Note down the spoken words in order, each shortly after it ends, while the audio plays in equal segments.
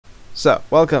So,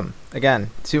 welcome again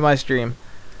to my stream.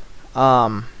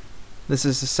 This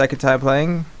is the second time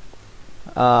playing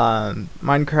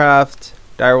Minecraft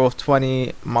Direwolf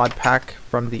 20 mod pack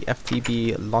from the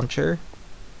FTB launcher.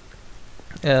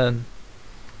 And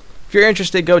if you're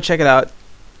interested, go check it out.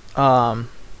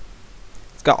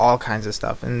 It's got all kinds of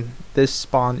stuff, and this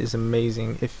spawn is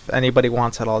amazing. If anybody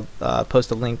wants it, I'll post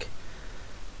a link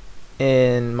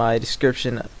in my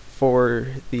description for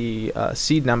the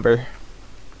seed number.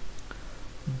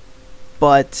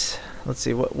 But let's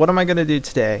see, what am I gonna do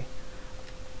today?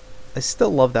 I still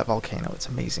love that volcano. It's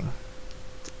amazing.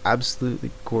 It's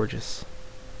absolutely gorgeous.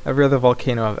 Every other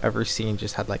volcano I've ever seen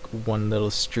just had like one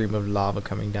little stream of lava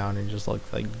coming down and just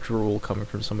looked like drool coming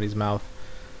from somebody's mouth.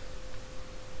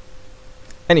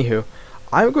 Anywho,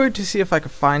 I'm going to see if I can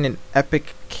find an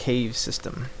epic cave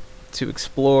system to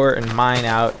explore and mine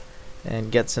out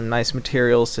and get some nice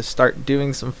materials to start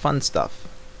doing some fun stuff.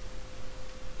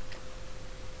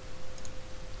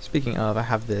 Speaking of, I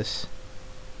have this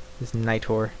night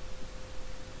ore.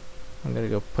 I'm gonna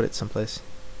go put it someplace.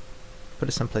 Put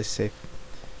it someplace safe.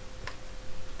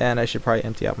 And I should probably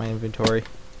empty out my inventory.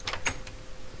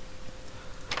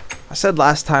 I said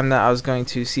last time that I was going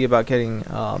to see about getting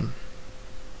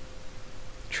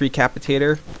tree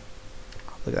capitator.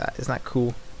 Oh, look at that! Isn't that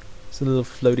cool? It's a little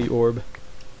floaty orb.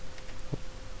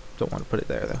 Don't want to put it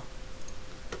there though.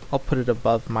 I'll put it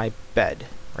above my bed,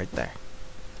 right there.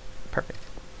 Perfect.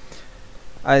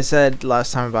 I said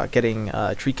last time about getting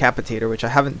tree capitator, which I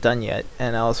haven't done yet,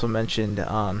 and I also mentioned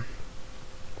the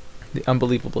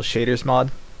unbelievable shaders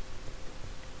mod,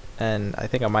 and I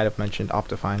think I might have mentioned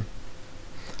Optifine.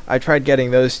 I tried getting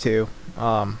those two,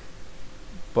 and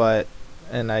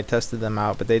I tested them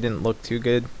out, but they didn't look too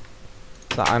good.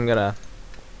 So I'm gonna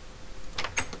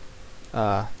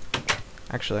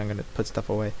actually I'm gonna put stuff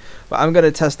away, but I'm gonna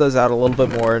test those out a little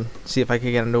bit more and see if I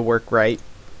can get them to work right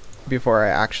before I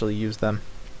actually use them,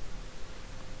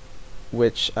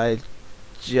 which I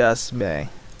just may.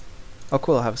 Oh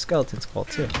cool, I have a skeleton skull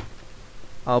too.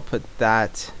 I'll put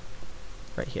that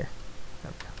right here.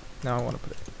 There we go. Now I want to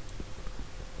put it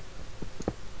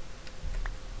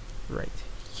right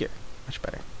here. Much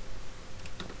better.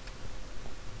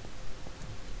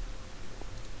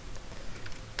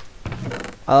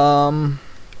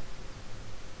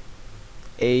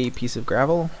 A piece of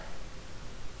gravel.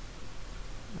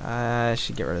 I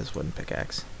should get rid of this wooden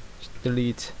pickaxe. Just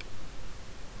delete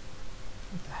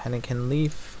the Henneken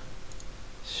leaf,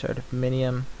 shard of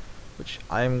minium, which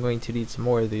I'm going to need some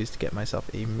more of these to get myself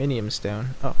a minium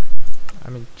stone. Oh,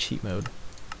 I'm in cheat mode.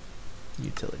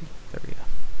 Utility. There we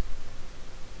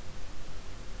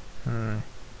go.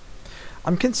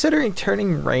 I'm considering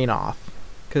turning rain off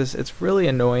because it's really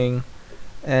annoying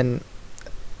and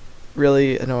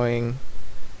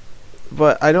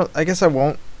but I guess I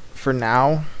won't for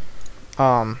now.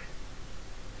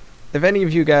 If any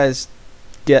of you guys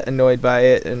get annoyed by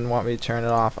it and want me to turn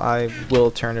it off, I will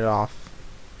turn it off.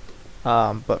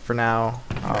 But for now,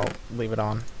 I'll leave it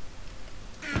on.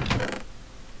 I'm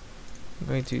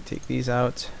going to take these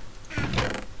out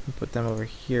and put them over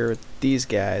here with these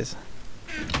guys.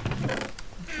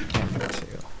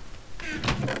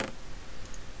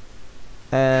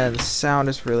 And the sound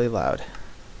is really loud.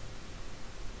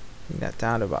 Bring that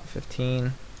down to about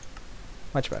 15.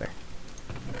 Much better.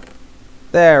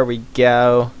 There we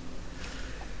go.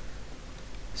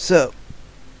 So,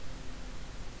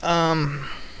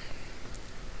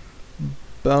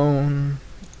 bone,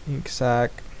 ink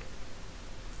sac.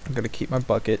 I'm gonna keep my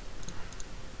bucket,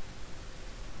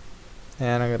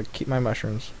 and I'm gonna keep my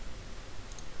mushrooms.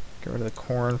 Get rid of the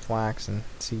corn, flax, and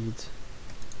seeds.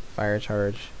 Fire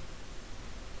charge.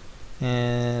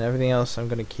 And everything else I'm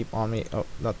gonna keep on me. Oh,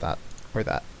 not that. Or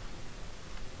that.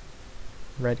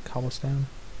 Red cobblestone.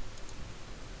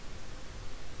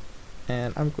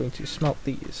 And I'm going to smelt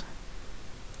these.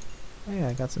 Oh yeah,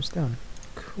 I got some stone.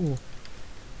 Cool.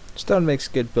 Stone makes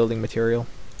good building material.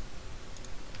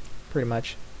 Pretty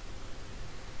much.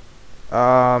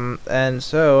 And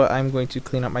so I'm going to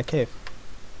clean up my cave.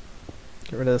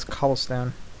 Get rid of this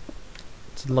cobblestone.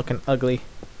 It's looking ugly.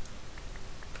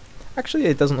 Actually,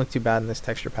 it doesn't look too bad in this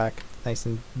texture pack. Nice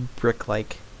and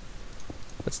brick-like.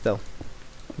 But still,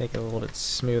 make it a little bit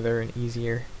smoother and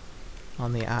easier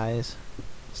on the eyes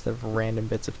instead of random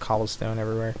bits of cobblestone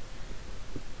everywhere.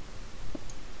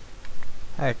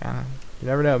 Heck, you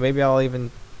never know. Maybe I'll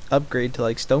even upgrade to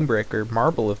like stone brick or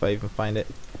marble if I even find it.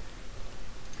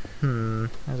 There's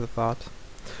a thought.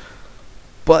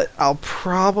 But I'll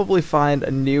probably find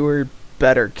a newer,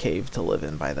 better cave to live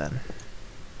in by then.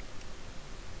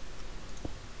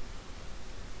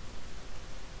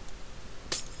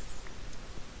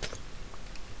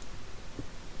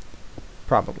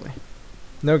 Probably.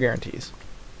 No guarantees.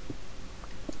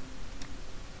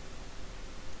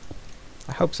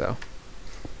 I hope so.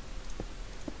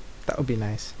 That would be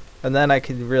nice. And then I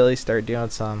could really start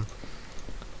doing some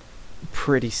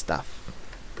pretty stuff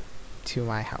to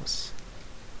my house.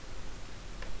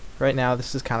 Right now,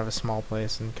 this is kind of a small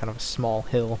place and kind of a small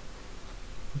hill,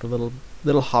 like a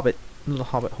little hobbit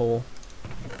hole.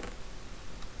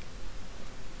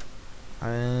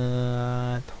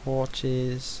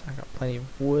 Torches. I got plenty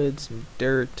of wood, some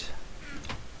dirt.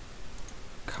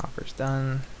 Copper's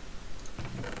done.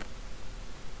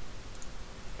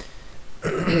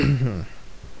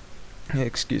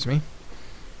 Excuse me.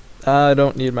 I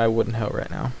don't need my wooden hoe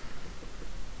right now.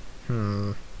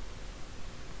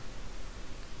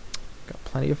 Got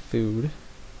plenty of food.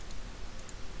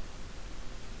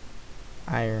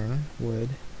 Iron, wood.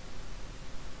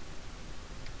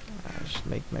 I should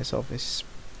make myself a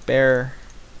spare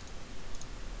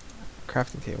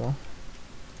crafting table.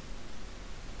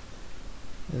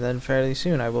 And then fairly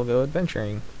soon I will go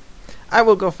adventuring. I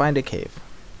will go find a cave.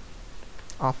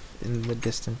 Off in the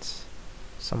distance.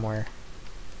 Somewhere.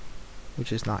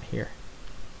 Which is not here.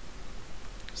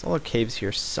 Because all the caves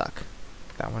here suck.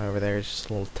 That one over there is just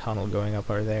a little tunnel going up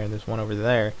over there. And there's one over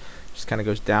there. Just kind of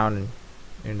goes down and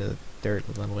into the dirt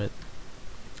a little bit.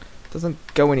 Doesn't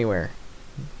go anywhere.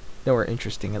 Nowhere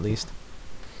interesting, at least.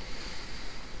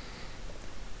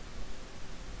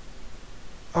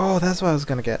 Oh, that's what I was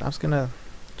gonna get. I was gonna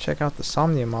check out the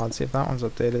Somnia mod, see if that one's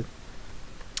updated.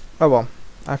 Oh well,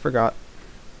 I forgot.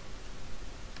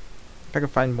 If I could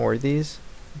find more of these,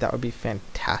 that would be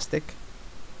fantastic.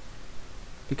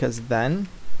 Because then,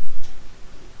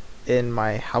 in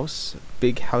my house,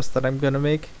 big house that I'm gonna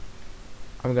make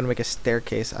a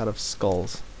staircase out of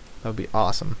skulls. That would be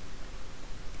awesome.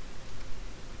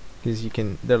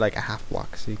 Because they're like a half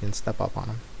block, so you can step up on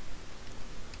them.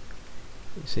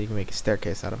 So you can make a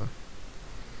staircase out of them.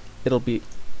 It'll be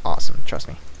awesome, trust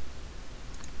me.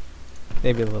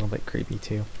 Maybe a little bit creepy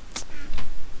too.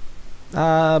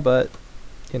 But,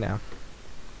 you know,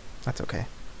 that's okay.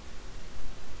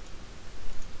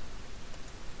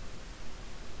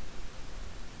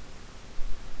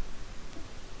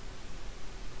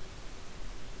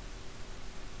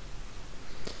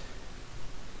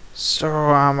 So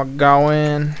I'm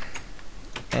going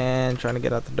and trying to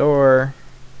get out the door.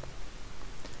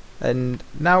 And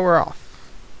now we're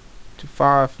off to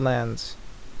far off lands.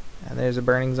 And there's a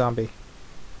burning zombie.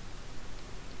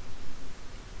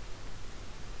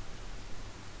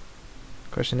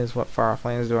 Question is, what far off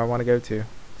lands do I want to go to?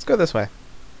 Let's go this way. I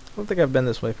don't think I've been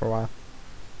this way for a while.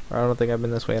 Or I don't think I've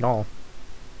been this way at all.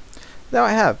 No,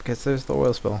 I have, because there's the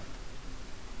oil spill.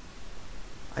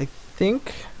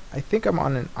 I think I'm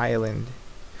on an island.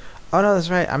 Oh no, that's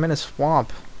right. I'm in a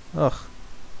swamp. Ugh.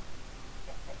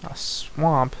 A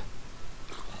swamp.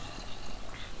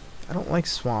 I don't like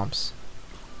swamps.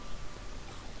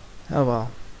 Oh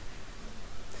well.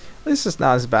 At least it's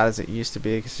not as bad as it used to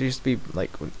be. Because it used to be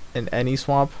like in any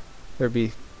swamp, there'd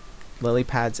be lily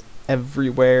pads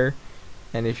everywhere.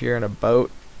 And if you're in a boat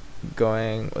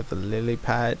going with a lily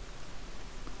pad,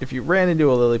 if you ran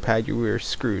into a lily pad, you were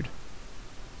screwed.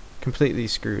 Completely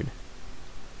screwed.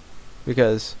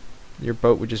 Because your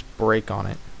boat would just break on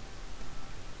it.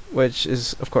 Which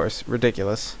is, of course,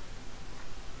 ridiculous.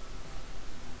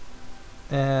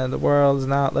 And the world's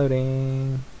not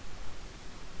loading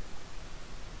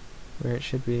where it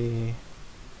should be.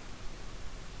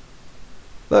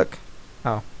 Look!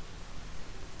 Oh.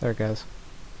 There it goes.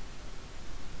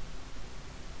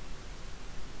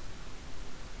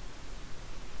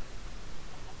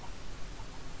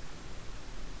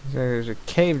 There's a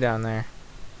cave down there.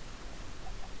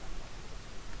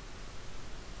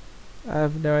 I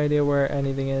have no idea where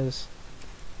anything is.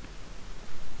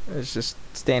 Let's just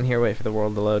stand here, wait for the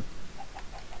world to load.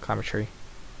 Climb a tree.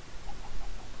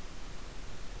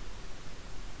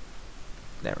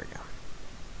 There we go.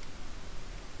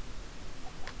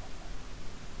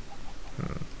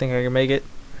 Think I can make it?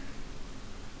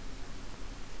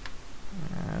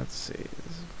 Let's see.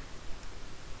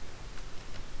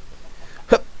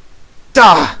 Hup!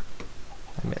 Da!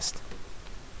 I missed.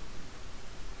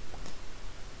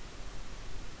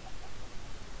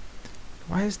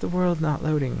 Why is the world not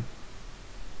loading?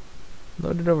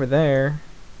 Loaded over there,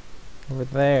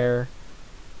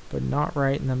 but not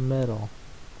right in the middle.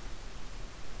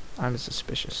 I'm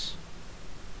suspicious.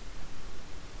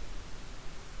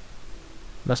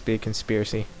 Must be a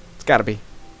conspiracy. It's gotta be.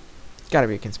 It's gotta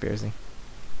be a conspiracy.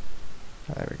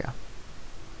 Oh, there we go.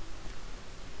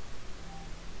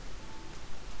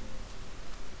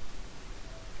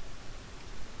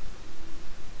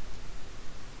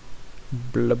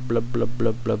 Blub blub blub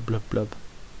blub blub blub blub.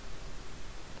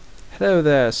 Hello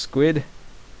there, squid.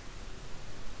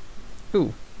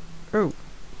 Ooh. Ooh.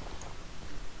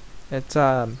 It's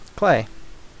clay.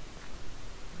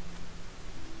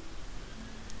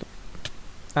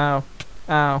 Ow.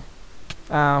 Ow.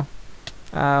 Ow.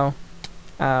 Ow.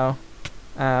 Ow.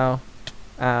 Ow.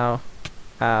 Ow.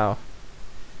 Ow.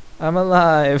 I'm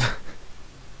alive.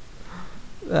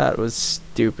 That was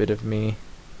stupid of me.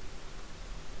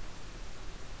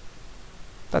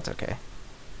 That's okay.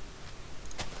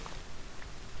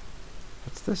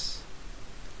 What's this?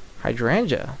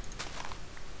 Hydrangea.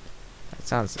 That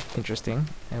sounds interesting.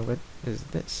 And what is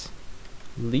this?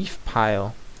 Leaf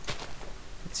pile.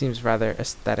 It seems rather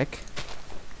aesthetic.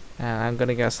 And I'm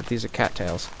gonna guess that these are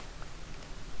cattails.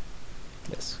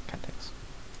 Yes, cattails.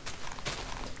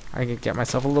 I could get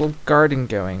myself a little garden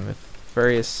going with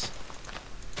various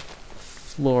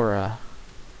flora.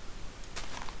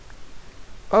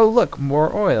 Oh look,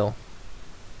 more oil.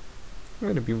 I'm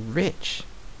gonna be rich.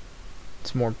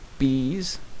 Some more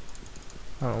bees.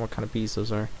 I don't know what kind of bees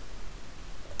those are.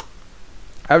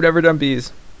 I've never done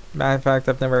bees. Matter of fact,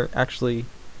 I've never actually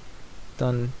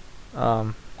done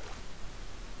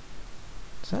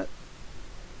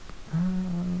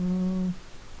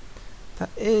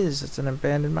is that it's an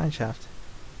abandoned mineshaft,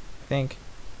 I think.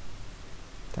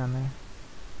 Down there.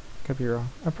 Could be wrong.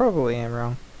 I probably am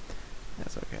wrong.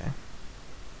 That's okay.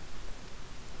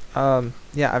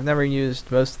 Yeah, I've never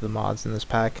used most of the mods in this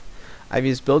pack. I've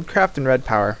used Buildcraft and Red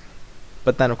Power,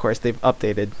 but then of course they've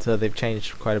updated, so they've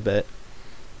changed quite a bit.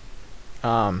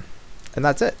 And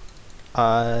that's it.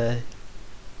 I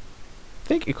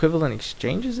think Equivalent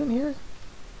Exchange is in here.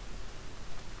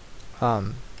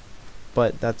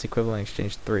 But that's Equivalent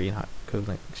Exchange 3, not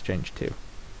Equivalent Exchange 2,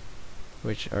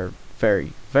 which are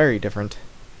very, very different.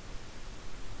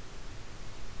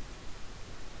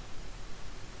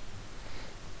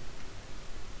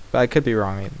 But I could be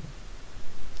wrong.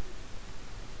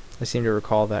 I seem to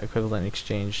recall that Equivalent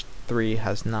Exchange 3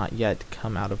 has not yet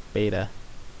come out of beta.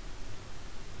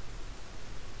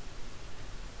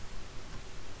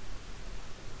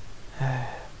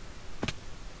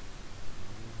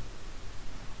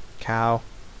 Cow,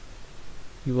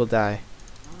 you will die.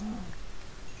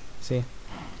 See?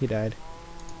 He died.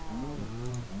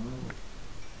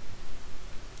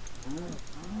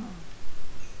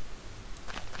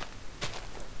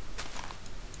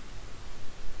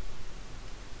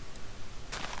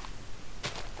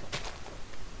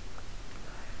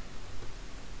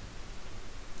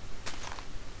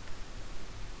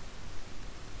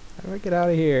 How do I get out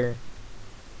of here?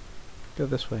 Go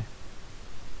this way.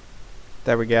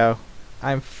 There we go.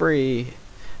 I'm free.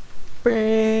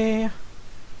 Free.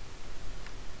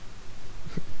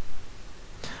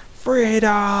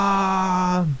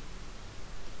 Freedom!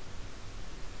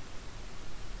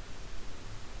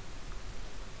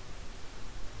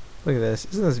 Look at this.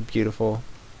 Isn't this beautiful?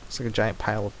 It's like a giant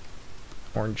pile of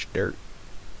orange dirt.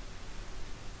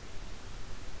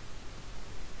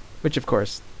 Which, of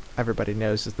course, everybody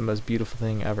knows is the most beautiful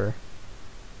thing ever.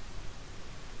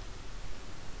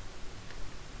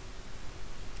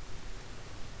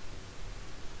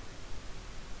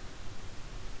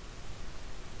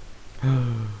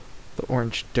 The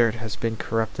orange dirt has been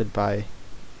corrupted by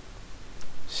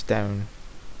stone.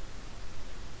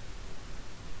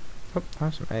 Oh, I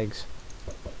have some eggs.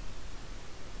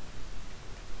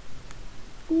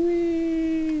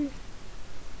 Whee!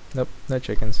 Nope, no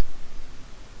chickens.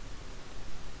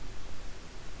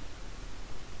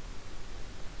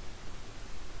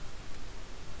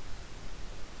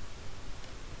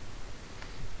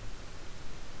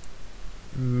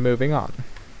 Moving on.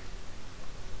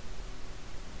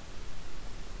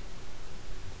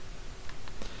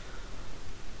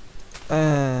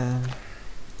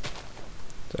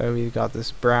 So we've got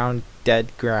this brown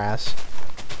dead grass.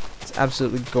 It's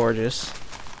absolutely gorgeous.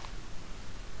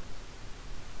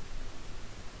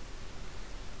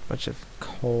 Bunch of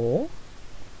coal.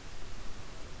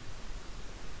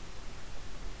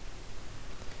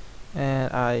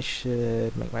 And I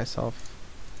should make myself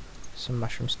some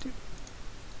mushroom stew.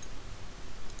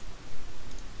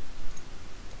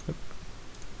 Oop.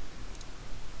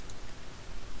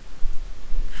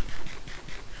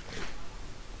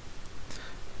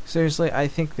 Seriously, I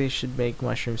think they should make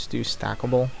mushroom stew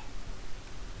stackable.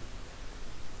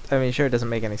 I mean, sure, it doesn't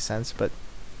make any sense, but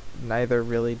neither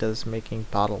really does making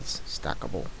bottles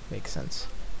stackable make sense.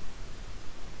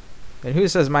 And who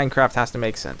says Minecraft has to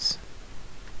make sense?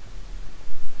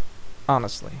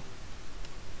 Honestly.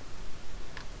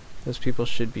 Those people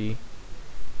should be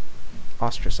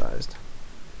ostracized.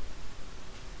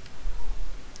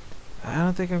 I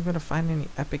don't think I'm gonna find any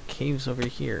epic caves over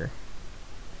here.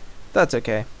 That's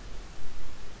okay.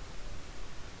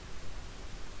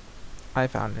 I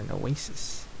found an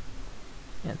oasis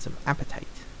and some appetite.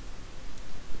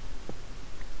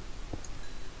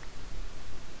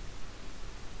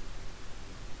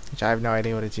 Which I have no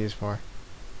idea what it's used for.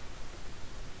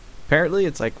 Apparently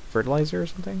it's like fertilizer or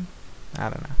something? I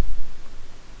don't know.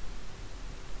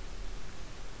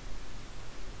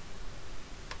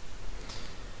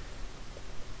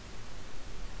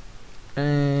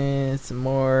 And some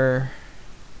more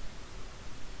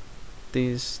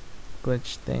these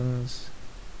glitch things.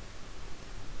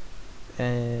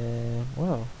 And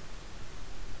whoa.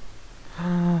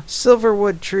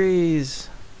 Silverwood trees.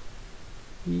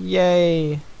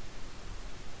 Yay.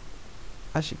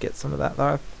 I should get some of that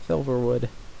silverwood.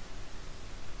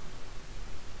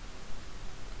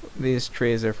 These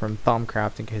trees are from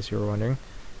Thumbcraft, in case you were wondering.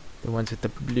 The ones with the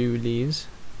blue leaves.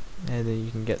 And then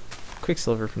you can get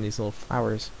quicksilver from these little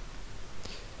flowers.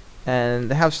 And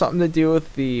they have something to do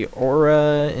with the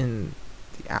aura in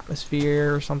the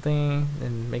atmosphere or something,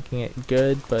 and making it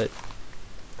good, but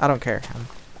I don't care. I'm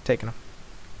taking them.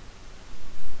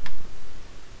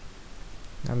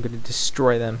 I'm going to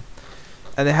destroy them.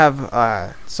 And they have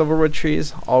silverwood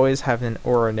trees always have an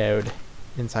aura node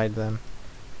inside them.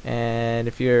 And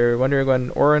if you're wondering what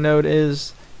an aura node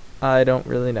is, I don't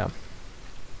really know.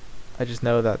 I just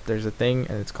know that there's a thing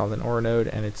and it's called an aura node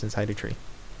and it's inside a tree.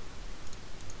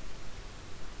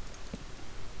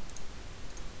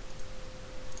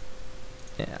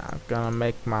 Yeah, I'm gonna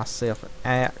make myself an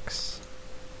axe.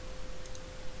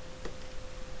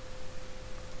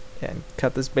 And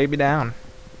cut this baby down.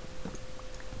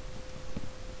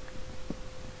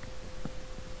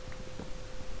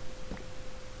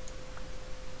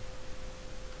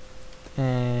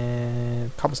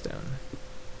 And cobblestone.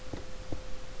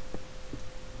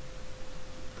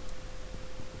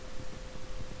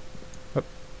 Oh,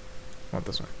 I want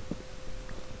this one.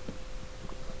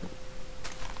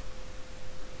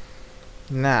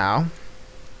 Now,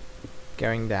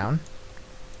 going down,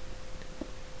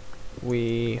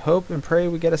 we hope and pray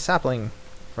we get a sapling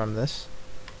from this.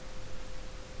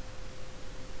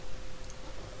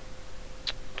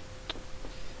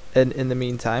 And in the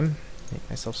meantime, make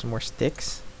myself some more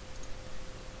sticks,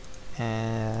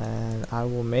 and I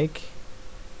will make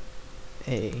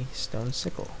a stone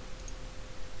sickle.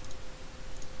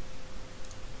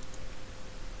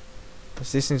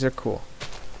 Because these things are cool.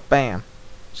 Bam!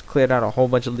 Just cleared out a whole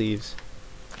bunch of leaves.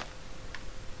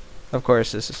 Of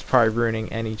course, this is probably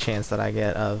ruining any chance that I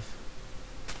get of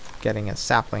getting a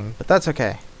sapling, but that's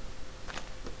okay.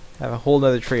 I have a whole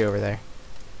other tree over there.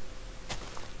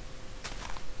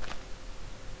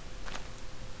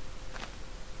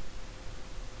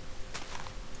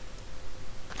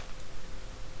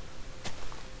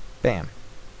 Bam.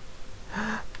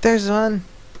 There's one!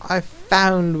 I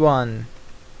found one!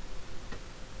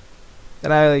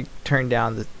 And I like turned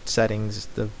down the settings,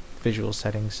 the visual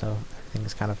settings, so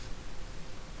everything's kind of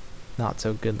not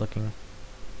so good looking.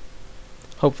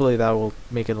 Hopefully that will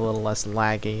make it a little less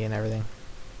laggy and everything.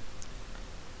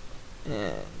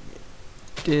 And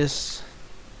this,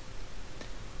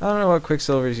 I don't know what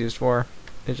Quicksilver is used for.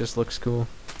 It just looks cool.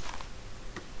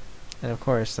 And of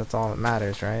course, that's all that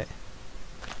matters, right?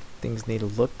 Things need to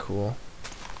look cool.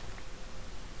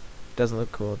 Doesn't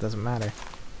look cool, it doesn't matter.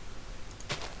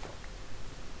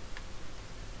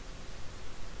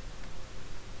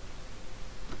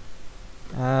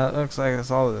 Looks like that's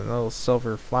all the little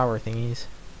silver flower thingies.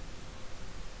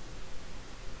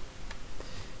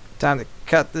 Time to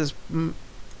cut this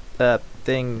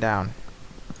thing down.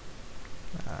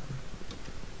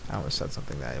 I almost said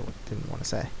something that I didn't want to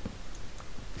say.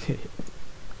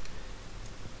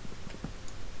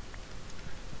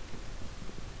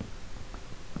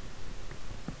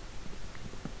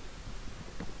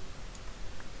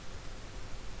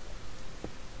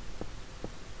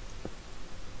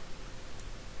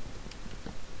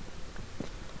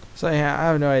 So yeah, I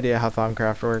have no idea how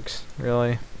Thumbcraft works,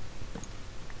 really.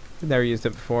 I've never used it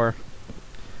before.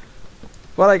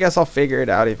 But I guess I'll figure it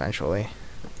out eventually.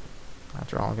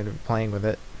 After all, I'm going to be playing with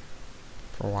it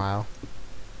for a while.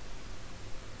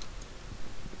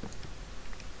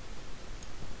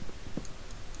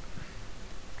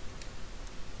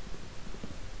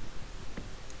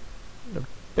 A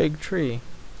big tree.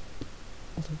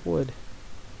 Lots of wood.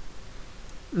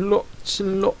 Lots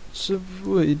and lots of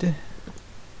wood.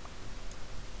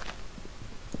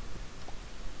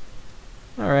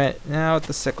 Alright, now with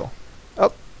the sickle.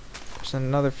 Oh, there's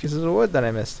another piece of wood that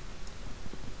I missed.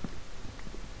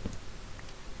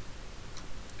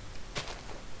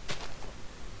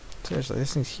 So Seriously,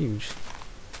 this thing's huge.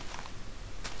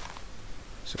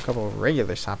 There's a couple of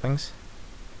regular saplings.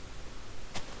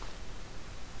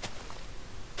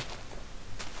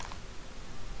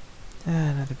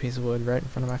 Another piece of wood right in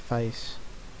front of my face.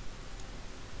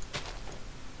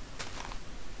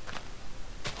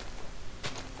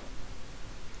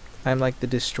 I'm like the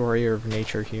destroyer of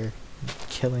nature here,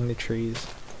 killing the trees.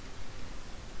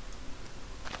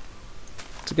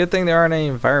 It's a good thing there aren't any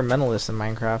environmentalists in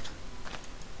Minecraft.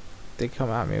 They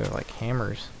come at me with like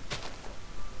hammers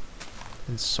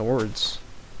and swords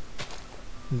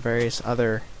and various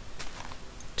other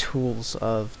tools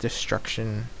of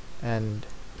destruction and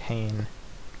pain.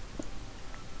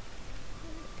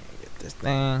 Get this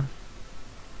thing.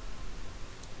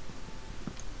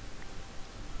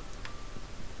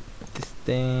 This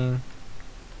thing.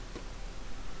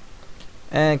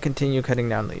 And continue cutting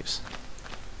down leaves.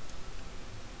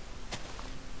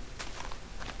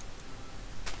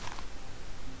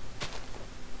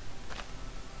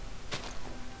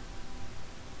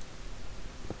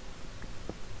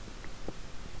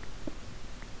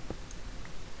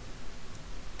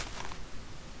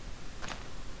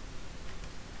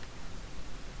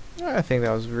 I think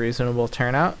that was a reasonable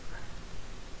turnout.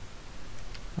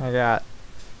 I got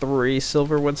 3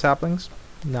 silver wood saplings.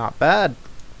 Not bad.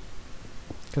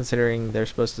 Considering they're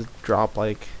supposed to drop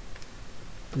like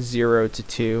 0 to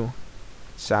 2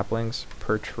 saplings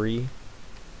per tree.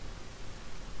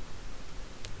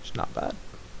 It's not bad.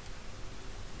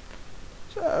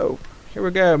 So, here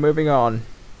we go, moving on.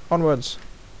 Onwards.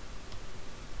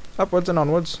 Upwards and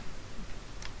onwards.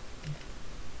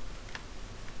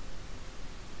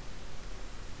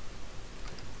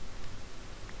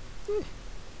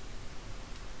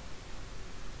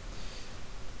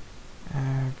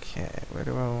 Okay, where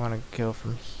do I want to go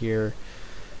from here?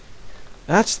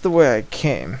 That's the way I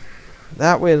came.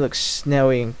 That way looks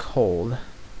snowy and cold.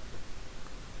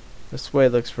 This way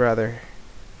looks rather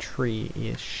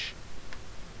tree-ish.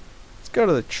 Let's go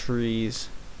to the trees.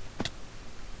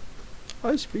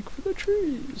 I speak for the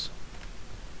trees.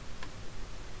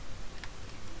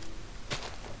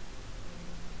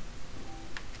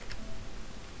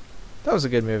 That was a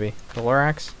good movie. The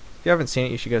Lorax. If you haven't seen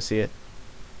it, you should go see it.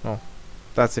 Well,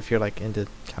 that's if you're like into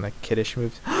kind of kiddish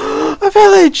movies. A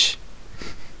village!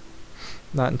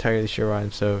 Not entirely sure why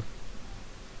I'm so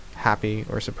happy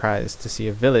or surprised to see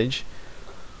a village.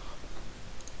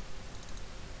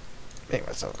 Make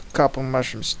myself a couple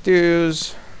mushroom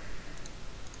stews.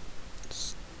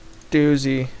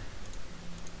 Stewsy.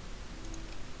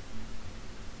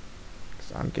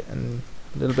 Cause I'm getting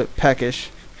a little bit peckish.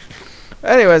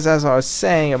 Anyways, as I was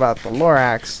saying about the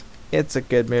Lorax, it's a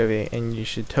good movie, and you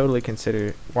should totally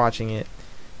consider watching it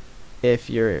if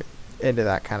you're into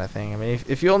that kind of thing. I mean,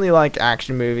 if you only like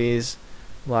action movies,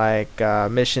 like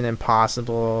Mission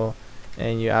Impossible,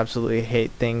 and you absolutely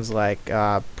hate things like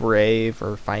Brave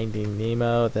or Finding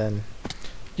Nemo, then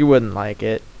you wouldn't like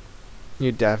it.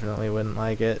 You definitely wouldn't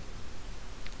like it.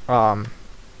 But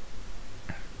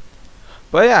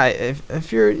yeah,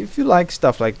 if you like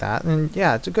stuff like that, then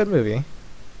yeah, it's a good movie.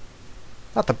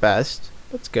 Not the best,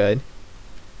 but it's good.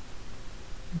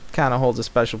 It kind of holds a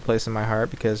special place in my heart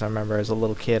because I remember as a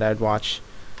little kid I'd watch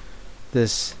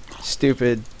this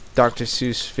stupid Dr.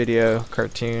 Seuss video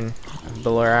cartoon of the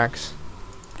Lorax.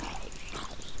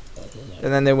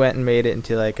 And then they went and made it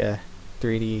into like a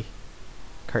 3D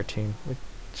cartoon, which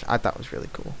I thought was really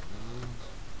cool.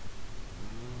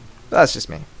 But that's just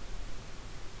me.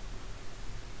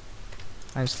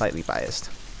 I'm slightly biased.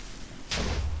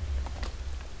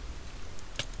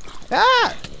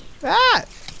 Ah! Ah!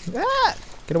 Ah!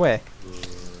 Get away.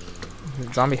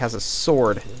 The zombie has a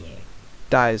sword.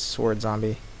 Dies, sword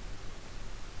zombie.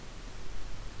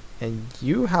 And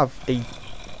you have a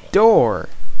door.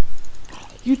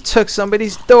 You took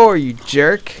somebody's door, you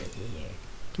jerk.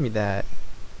 Give me that.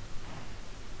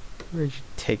 Where did you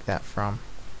take that from?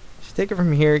 Did you take it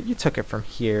from here? You took it from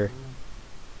here.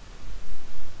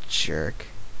 Jerk.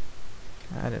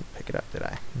 I didn't pick it up, did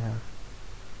I? No.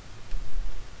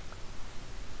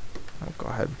 I'll go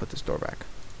ahead and put this door back.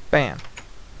 Bam.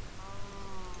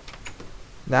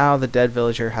 Now the dead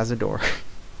villager has a door.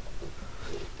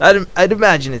 I'd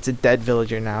imagine it's a dead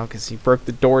villager now because he broke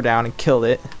the door down and killed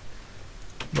it.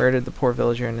 Where did the poor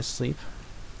villager in his sleep?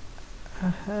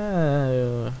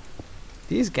 Oh.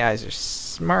 These guys are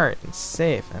smart and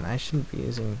safe, and I shouldn't be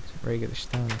using regular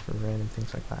stone for random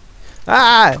things like that.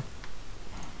 Ah!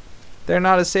 They're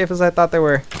not as safe as I thought they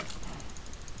were.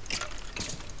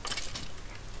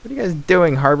 What are you guys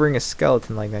doing harboring a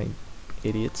skeleton like that, you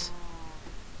idiots?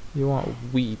 You want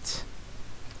wheat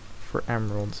for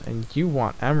emeralds, and you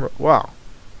want emerald. Wow.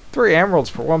 3 emeralds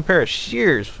for 1 pair of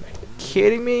shears. Are you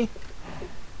kidding me?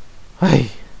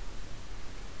 Hey.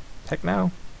 Heck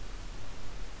no.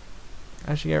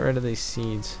 I should get rid of these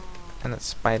seeds. And that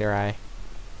spider eye.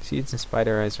 Seeds and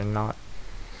spider eyes are not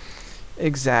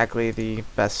exactly the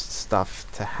best stuff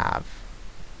to have.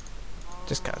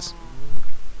 Just cause.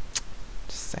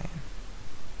 Just saying.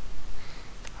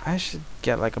 I should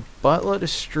get like a buttload of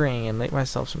string and make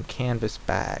myself some canvas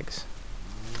bags.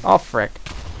 Oh frick.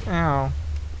 Ow.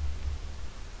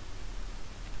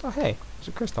 Oh hey, there's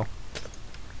a crystal.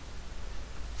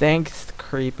 Thanks,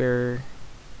 creeper.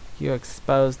 You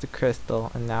exposed the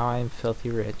crystal and now I am filthy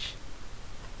rich.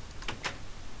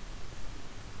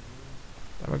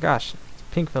 Oh my gosh, it's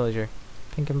a pink villager.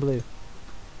 Pink and blue.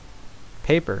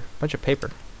 Paper. Bunch of paper.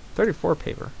 34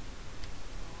 paper.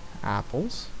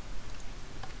 Apples.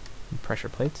 And pressure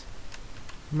plates.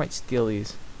 I might steal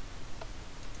these.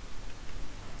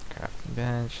 Crafting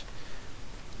bench.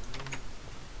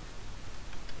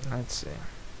 Let's see.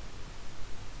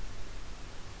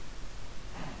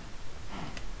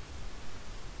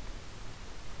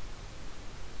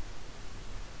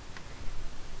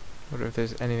 Wonder if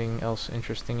there's anything else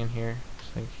interesting in here.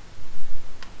 Just like,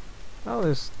 oh,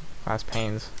 there's glass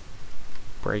panes.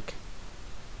 Break.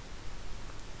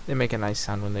 They make a nice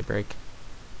sound when they break.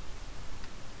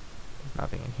 There's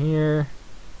nothing in here.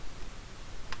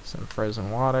 Some frozen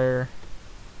water.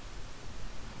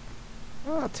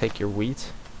 Well, I'll take your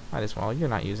wheat. Might as well. You're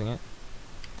not using it.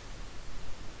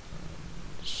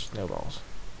 Snowballs.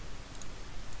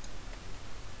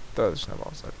 Throw the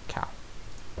snowballs at the cow.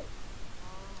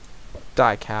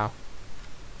 Die, cow.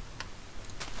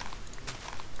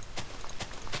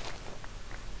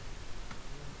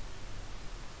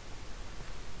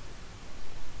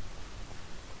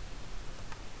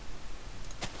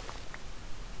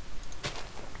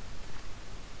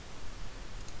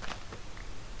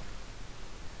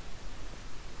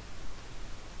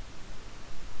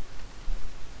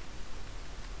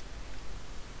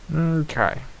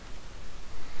 Okay.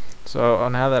 So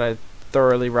now that I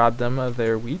thoroughly robbed them of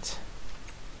their wheat,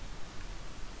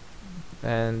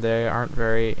 and they aren't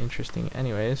very interesting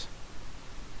anyways.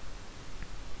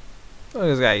 Look at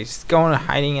this guy, he's going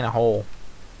hiding in a hole.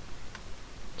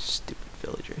 Stupid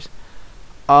villagers.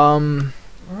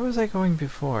 Where was I going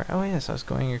before? Oh yes, I was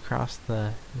going across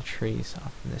the trees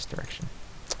off in this direction.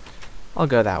 I'll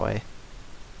go that way.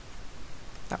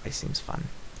 That way seems fun.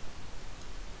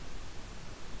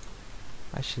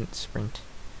 I shouldn't sprint.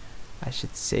 I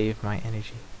should save my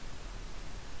energy.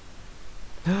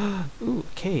 Ooh,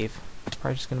 a cave.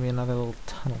 Probably just gonna be another little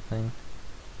tunnel thing.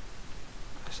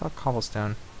 I saw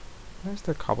cobblestone. Where's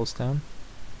their cobblestone?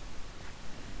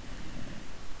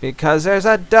 Because there's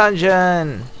a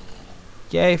dungeon!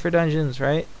 Yay for dungeons,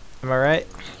 right? Am I right?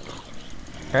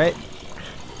 Right?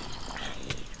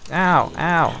 Ow,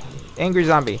 ow. Angry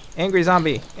zombie, angry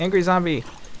zombie, angry zombie.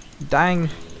 Dying.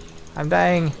 I'm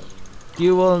dying.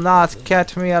 You will not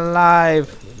catch me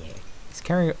alive. He's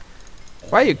carrying...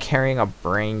 Why are you carrying a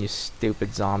brain, you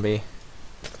stupid zombie?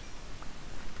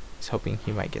 He's hoping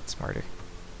he might get smarter.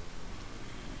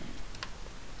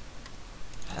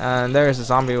 And there's a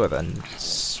zombie with a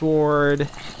sword.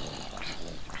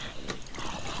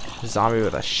 A zombie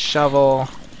with a shovel.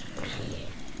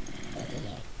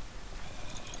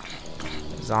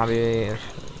 Zombie.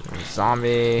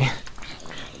 Zombie.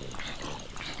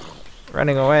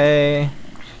 Running away.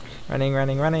 Running,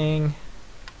 running, running.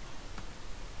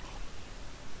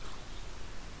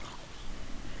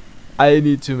 I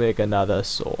need to make another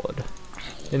sword.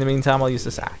 In the meantime, I'll use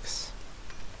this axe.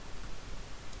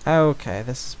 Okay,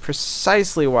 this is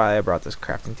precisely why I brought this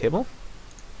crafting table.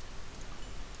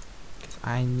 Because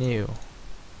I knew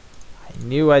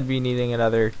I'd be needing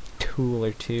another tool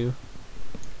or two.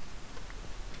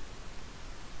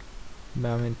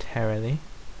 Momentarily.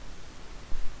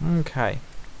 Okay.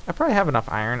 I probably have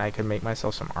enough iron. I could make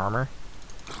myself some armor.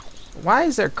 Why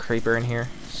is there a creeper in here?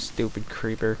 Stupid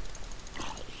creeper.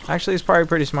 Actually, it's probably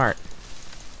pretty smart.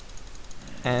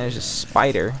 And there's a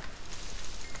spider.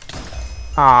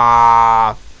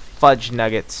 Ah, fudge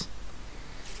nuggets.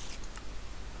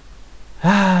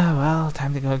 Ah, well,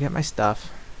 time to go get my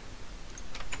stuff.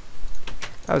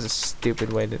 That was a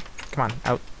stupid way to... Come on,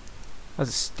 out. That was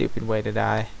a stupid way to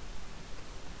die.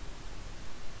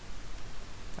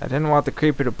 I didn't want the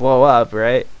creeper to blow up,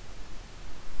 right?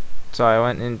 So I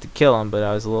went in to kill him, but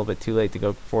I was a little bit too late to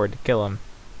go forward to kill him.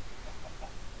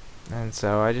 And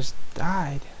so I just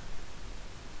died.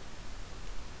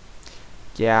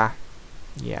 Yeah.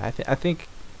 Yeah,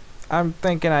 I'm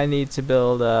thinking I need to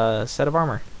build a set of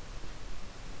armor.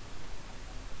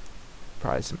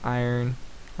 Probably some iron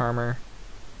armor.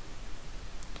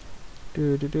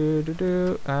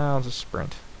 I'll just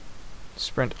sprint.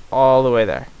 Sprint all the way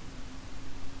there.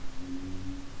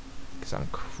 Because I'm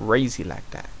crazy like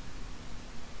that.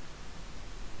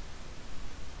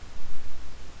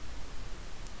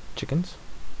 Chickens?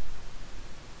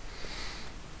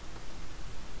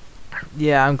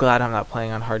 Yeah, I'm glad I'm not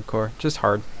playing on hardcore. Just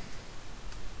hard.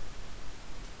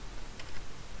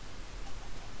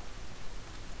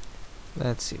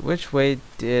 Let's see, which way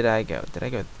did I go? Did I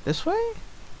go this way?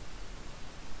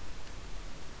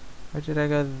 Or did I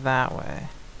go that way?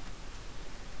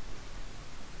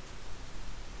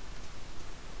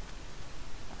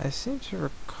 I seem to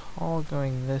recall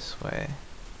going this way.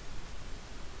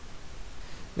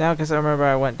 Now, because I remember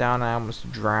I went down and I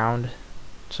almost drowned.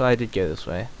 So I did go this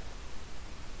way.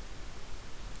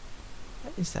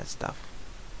 What is that stuff?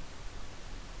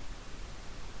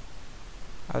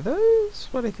 Are those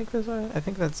what I think those are? I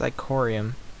think that's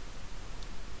Icorium.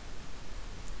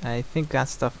 I think that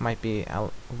stuff might be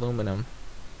aluminum.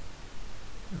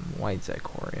 White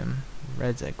Icorium.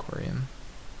 Red Icorium.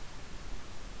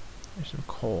 There's some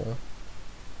coal.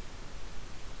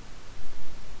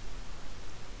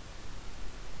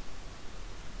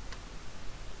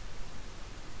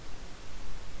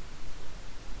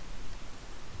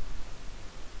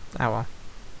 Ah well.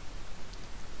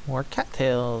 More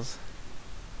cattails.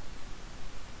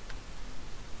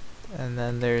 And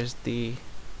then there's the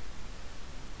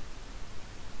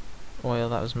oil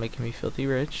that was making me filthy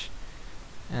rich.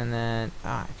 And then,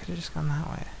 I could have just gone that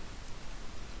way.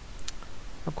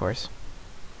 Of course.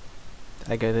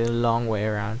 I go the long way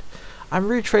around. I'm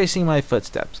retracing my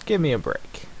footsteps. Give me a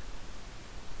break.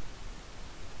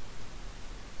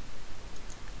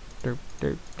 Derp,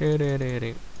 derp, derp,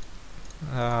 derp,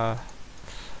 derp.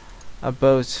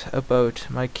 A boat.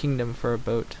 My kingdom for a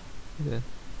boat. The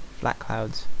flat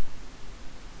clouds.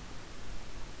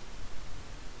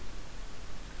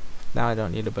 Now I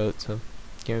don't need a boat, so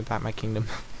give me back my kingdom.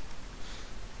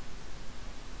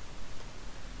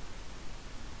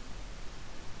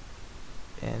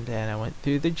 And then I went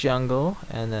through the jungle,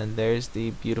 and then there's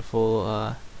the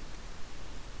beautiful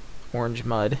orange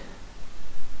mud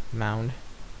mound.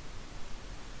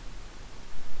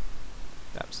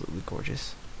 Absolutely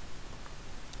gorgeous.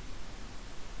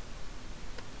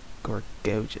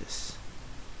 Gorgeous.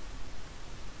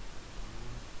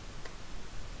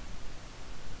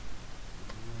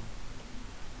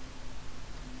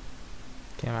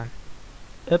 Come on.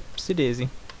 Oopsie daisy.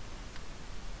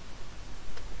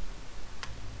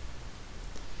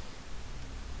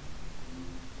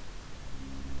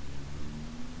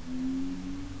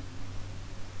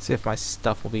 See if my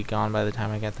stuff will be gone by the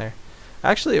time I get there.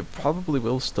 Actually, it probably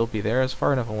will still be there. It's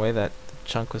far enough away that the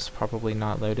chunk was probably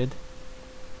not loaded.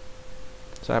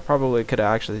 So I probably could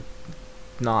have actually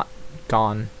not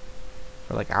gone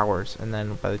for like hours, and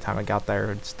then by the time I got there, it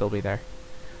would still be there.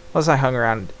 Unless I hung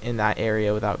around in that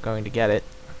area without going to get it,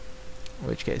 in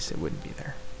which case it wouldn't be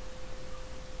there.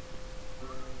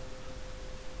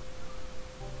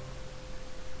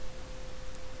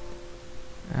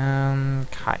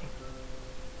 Okay.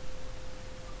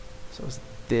 So it's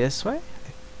this way?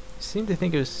 I seem to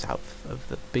think it was south of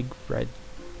the big red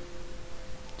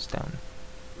stone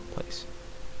place.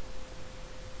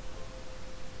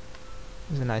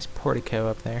 There's a nice portico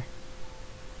up there.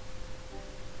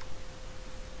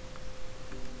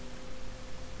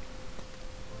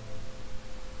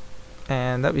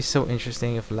 And that'd be so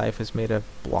interesting if life was made of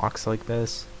blocks like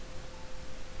this.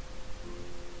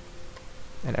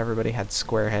 And everybody had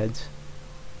square heads.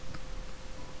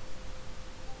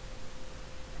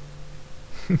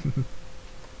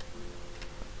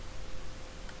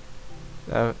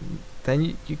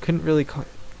 Then you couldn't really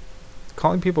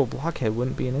calling people blockhead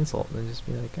wouldn't be an insult. They'd just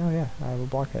be like, oh yeah, I have a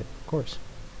blockhead, of course.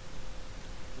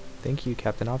 Thank you,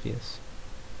 Captain Obvious.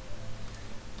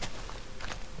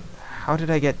 How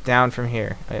did I get down from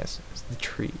here? Oh yes, it's the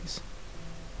trees.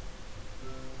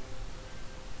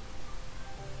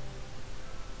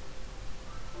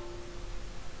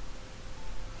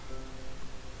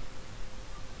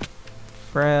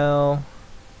 Frel.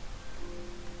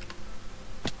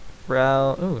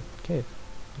 Ooh, cave.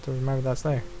 I have to remember that's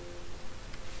there.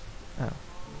 Oh.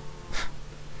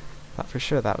 Thought for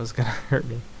sure that was gonna hurt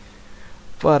me.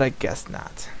 But I guess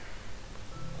not.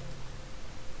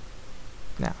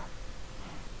 Now.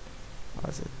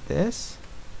 Was it this?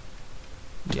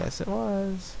 Yes, it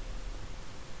was.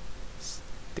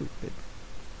 Stupid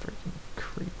freaking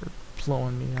creeper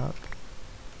blowing me up.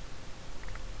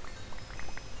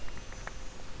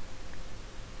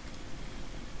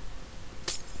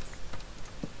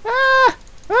 Ah!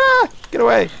 Ah! Get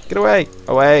away! Get away!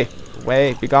 Away!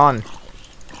 Away! Be gone!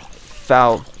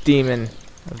 Foul demon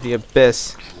of the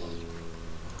abyss.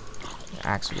 The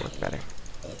axe would work better.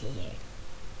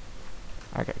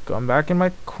 Okay, going back in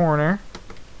my corner.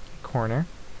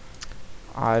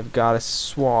 I've got a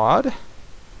sword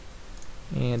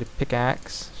and a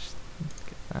pickaxe. Just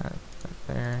get that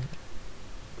there.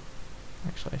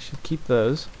 Actually, I should keep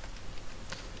those.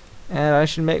 And I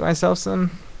should make myself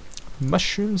some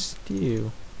mushroom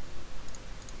stew.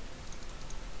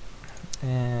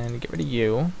 And get rid of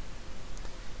you.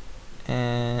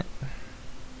 And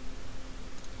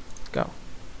go.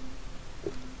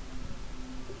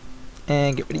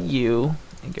 And get rid of you.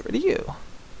 And get rid of you.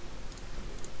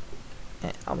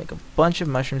 And I'll make a bunch of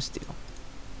mushroom stew.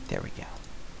 There we go.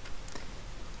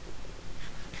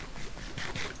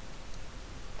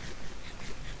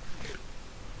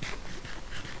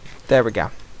 There we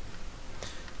go.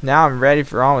 Now I'm ready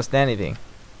for almost anything.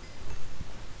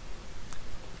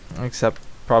 Except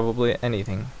probably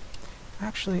anything.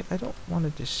 Actually, I don't want to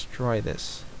destroy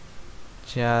this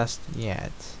just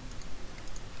yet.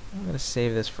 I'm going to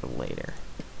save this for later.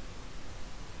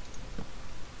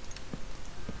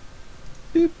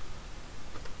 Boop.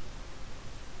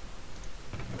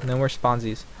 No more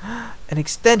sponsies. An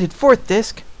extended fourth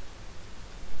disc!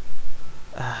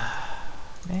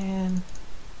 Man.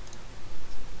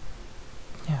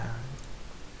 Yeah.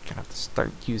 Gonna have to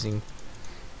start using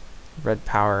red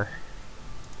power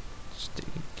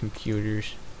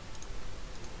computers.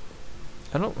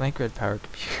 I don't like red power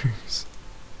computers.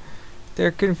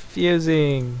 They're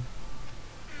confusing.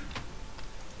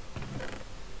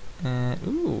 And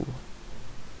ooh.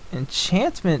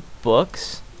 Enchantment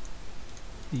books.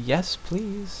 Yes,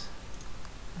 please.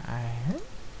 Iron.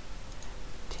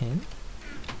 Tin.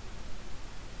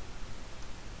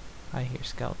 I hear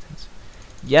skeletons.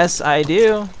 Yes, I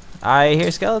do. I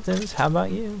hear skeletons. How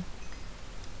about you?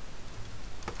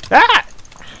 Ah!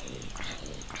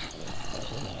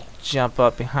 Jump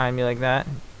up behind me like that.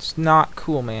 It's not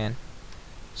cool, man.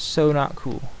 So not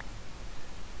cool.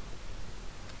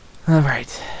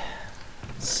 Alright.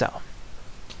 So.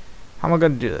 How am I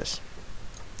going to do this?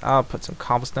 I'll put some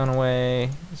cobblestone away.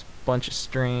 There's a bunch of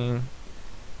string.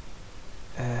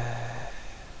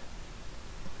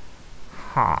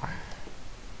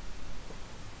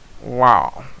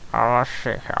 Wow. Let's see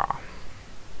here.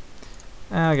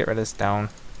 I'll get rid of stone.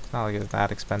 It's not like it's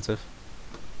that expensive.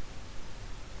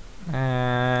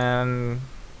 And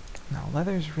no,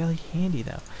 leather's really handy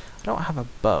though. I don't have a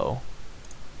bow.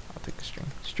 I'll take the string.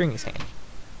 String is handy.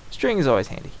 String is always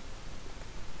handy.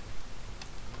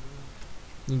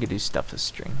 You can do stuff with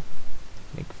string.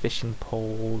 Make fishing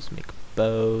poles, make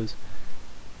bows.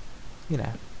 You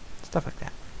know, stuff like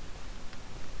that.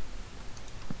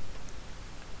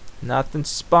 Nothing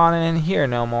spawning in here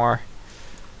no more.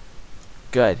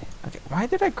 Good. Okay, why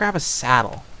did I grab a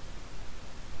saddle?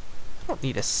 I don't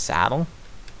need a saddle.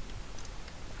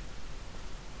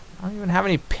 I don't even have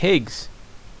any pigs.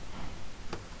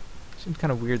 Seems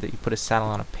kind of weird that you put a saddle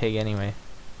on a pig anyway.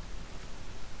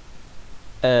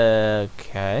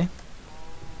 Okay.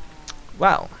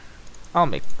 Well, I'll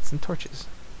make some torches.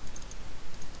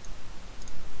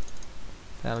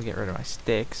 That'll get rid of my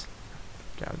sticks.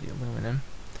 Grab the aluminum.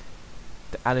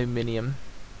 The aluminium.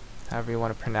 However you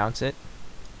want to pronounce it.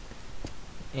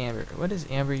 Amber. What is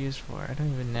amber used for? I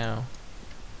don't even know.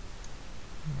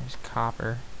 There's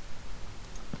copper.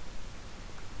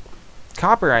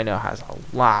 Copper I know has a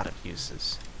lot of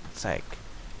uses. It's like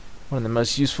one of the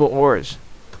most useful ores.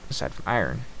 Aside from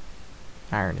iron.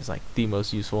 Iron is like the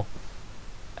most useful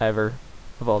ever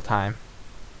of all time.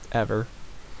 Ever.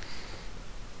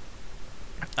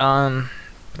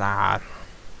 Nah.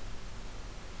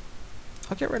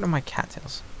 I'll get rid of my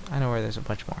cattails. I know where there's a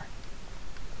bunch more.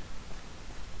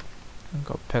 I'll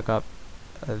go pick up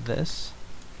this.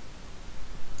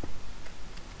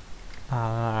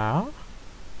 And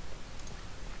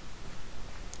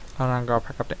then go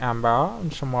pick up the amber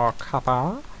and some more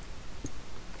copper.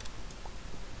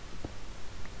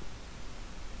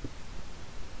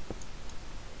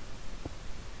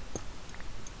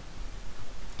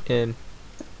 In.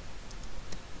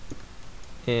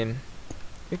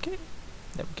 Okay.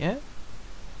 There we go.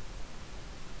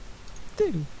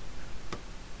 Dude.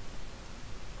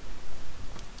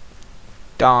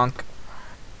 Donk.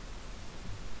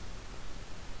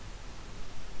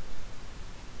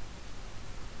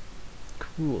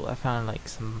 Cool. I found like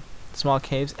some small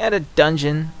caves and a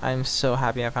dungeon. I'm so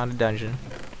happy I found a dungeon.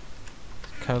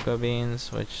 Cocoa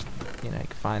beans, which you know you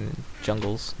can find in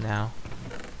jungles now.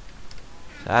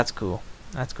 So that's cool.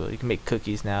 That's cool. You can make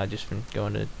cookies now just from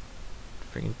going to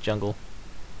freaking jungle.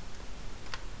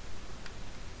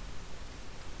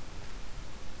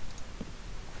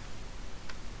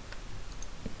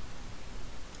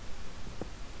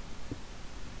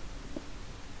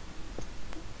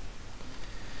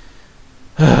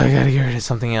 I gotta get rid of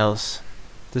something else.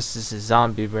 This is a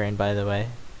zombie brain, by the way.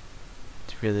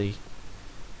 It's really,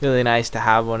 really nice to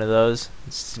have one of those,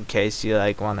 just in case you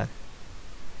like want to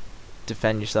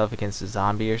defend yourself against a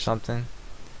zombie or something.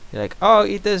 You're like, oh,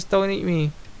 eat this, don't eat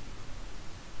me.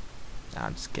 No,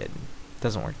 I'm just kidding.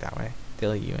 Doesn't work that way.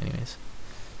 They'll eat you anyways.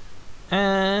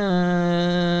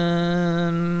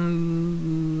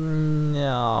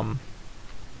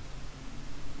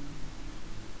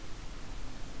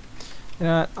 You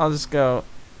know what? I'll just go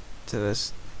to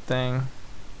this thing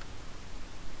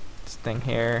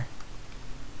here,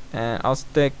 and I'll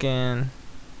stick in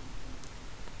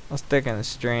the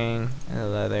string and the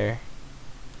leather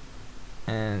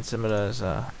and some of those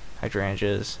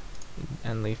hydrangeas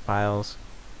and leaf piles.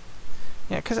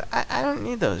 Yeah, because I don't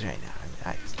need those right now.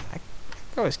 I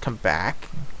can always come back,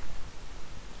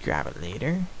 grab it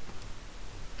later.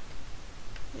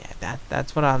 Yeah,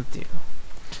 that's what I'll do.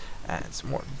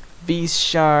 Some more beast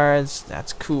shards.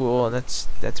 That's cool. That's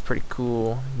pretty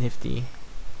cool. Nifty.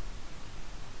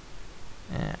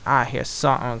 And I hear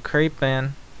something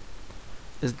creeping.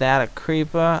 Is that a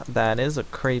creeper? That is a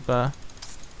creeper.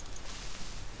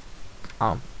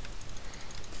 I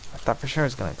thought for sure it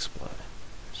was gonna explode.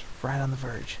 It's right on the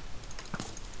verge.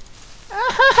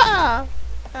 Ah!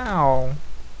 Ow.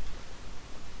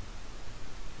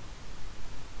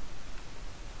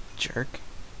 Jerk.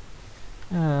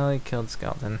 Oh, he killed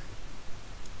skeleton.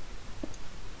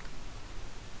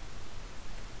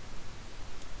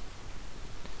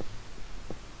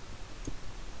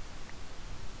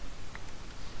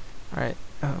 Alright,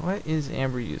 what is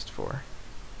amber used for?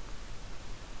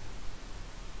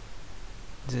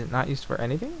 Is it not used for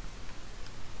anything?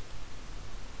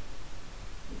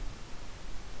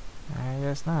 I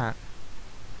guess not.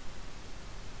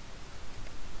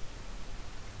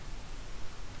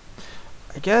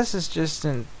 I guess it's just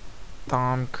in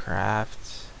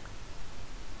Thaumcraft.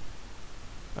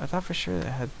 I thought for sure that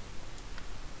it had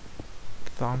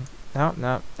No,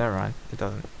 never mind. It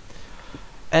doesn't.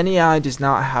 NEI does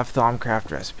not have Thaumcraft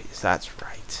recipes. That's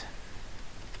right.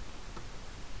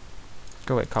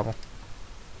 Go away, Cobble.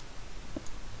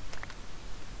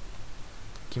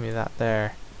 Give me that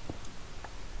there.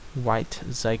 White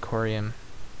Zirconium.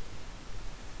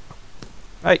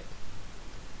 Hey!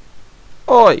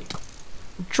 Oi!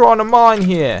 I'm trying to mine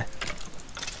here!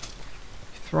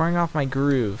 You're throwing off my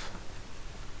groove.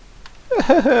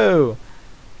 Oh!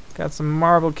 Got some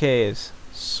marble caves.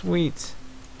 Sweet.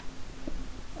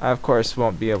 I, of course,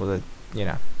 won't be able to, you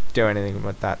know, do anything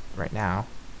about that right now.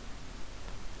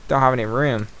 Don't have any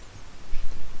room.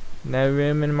 No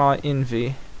room in my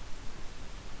envy.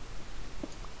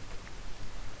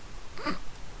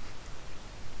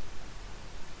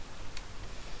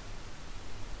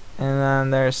 And then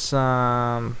there's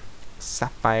some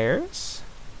sapphires.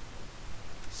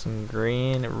 Some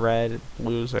green, red,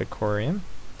 blue zirconium.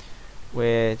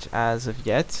 Which, as of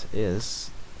yet, is,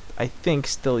 I think,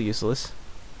 still useless.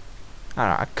 I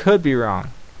don't know, I could be wrong.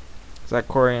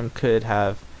 Zirconium could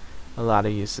have a lot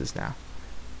of uses now.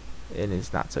 It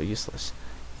is not so useless.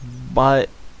 But,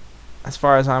 as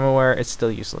far as I'm aware, it's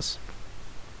still useless.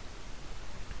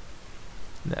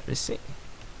 Let me see.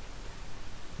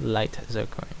 Light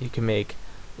zirconium. You can make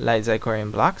light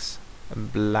zirconium blocks, a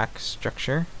black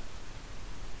structure,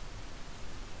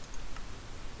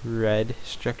 red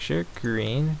structure,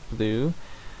 green, blue,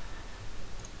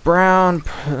 brown,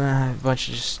 a bunch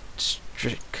of just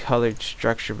colored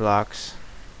structure blocks.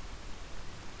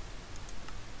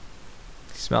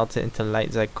 Smelt it into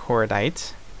light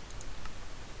zircordite.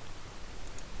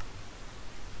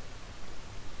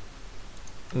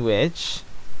 Which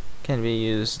can be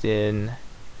used in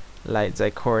light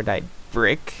zircordite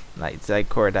brick, light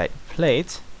zircordite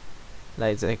plate,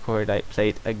 light zircordite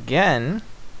plate again,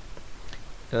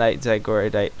 light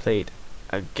zircordite plate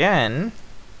again.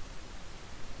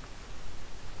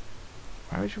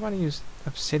 Why would you want to use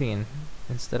obsidian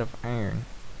instead of iron?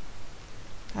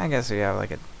 I guess we have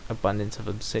like an abundance of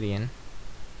obsidian.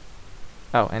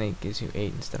 Oh, and it gives you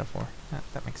 8 instead of 4.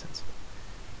 That makes sense.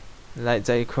 Light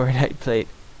zircordite plate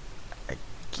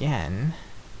again.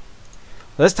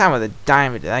 Well, this time with a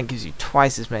diamond, that gives you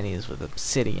twice as many as with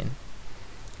obsidian.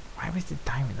 Why waste a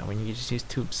diamond though when you can just use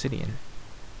 2 obsidian?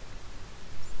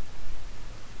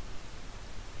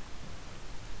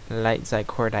 Light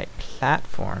zircordite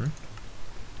platform.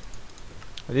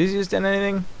 Are these used in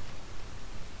anything?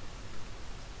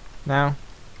 No.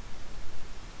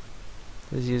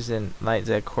 This is used in light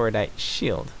zircordite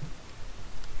shield.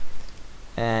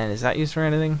 And is that used for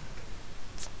anything?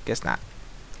 Guess not.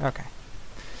 Okay.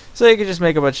 So you could just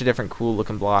make a bunch of different cool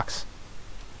looking blocks.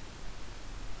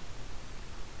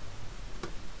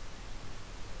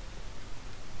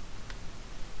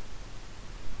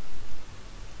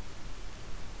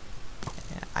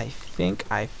 think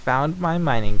I found my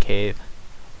mining cave.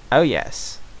 Oh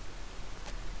yes.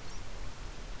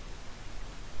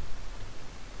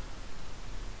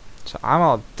 So I'm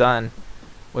all done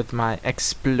with my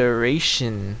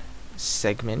exploration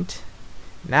segment.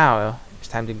 Now it's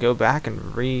time to go back and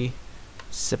resupply.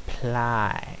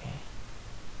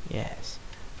 Yes.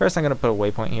 First I'm gonna put a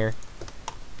waypoint here.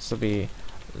 This will be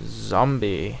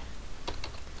zombie.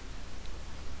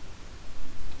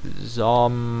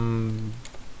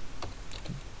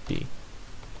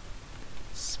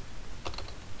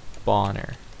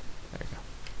 Spawner. There you go.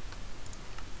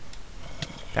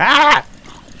 Ah!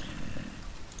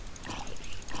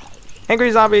 Angry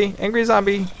zombie! Angry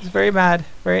zombie! He's very mad.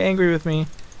 Very angry with me.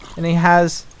 And he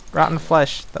has rotten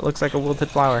flesh that looks like a wilted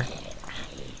flower.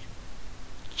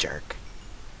 Jerk.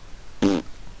 I'll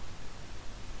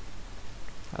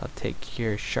take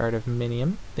your shard of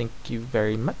minium. Thank you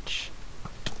very much.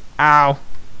 Ow!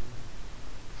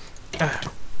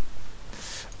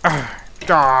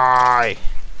 Die!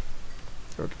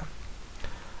 There we go.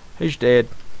 He's dead.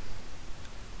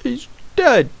 He's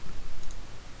dead!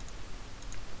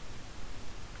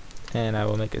 And I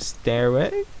will make a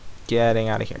stairway getting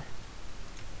out of here.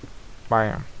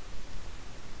 Bam.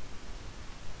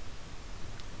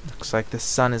 Looks like the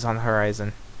sun is on the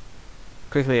horizon.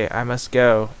 Quickly, I must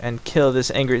go and kill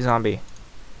this angry zombie.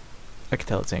 I can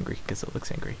tell it's angry because it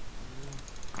looks angry.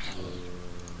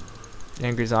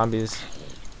 Angry zombies,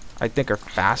 I think, are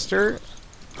faster,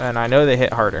 and I know they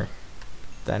hit harder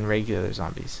than regular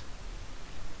zombies.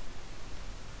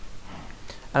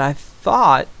 And I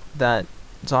thought that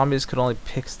zombies could only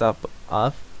pick stuff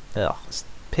up.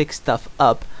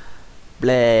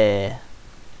 Bleh.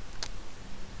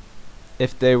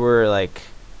 If they were like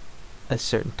a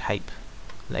certain type,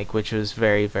 like, which was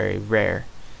very, very rare.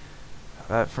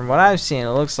 But from what I've seen,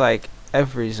 it looks like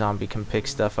every zombie can pick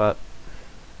stuff up.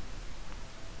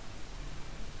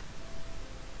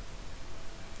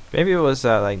 Maybe it was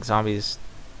like zombies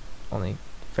only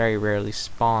very rarely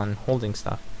spawn holding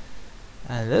stuff.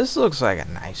 And this looks like a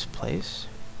nice place.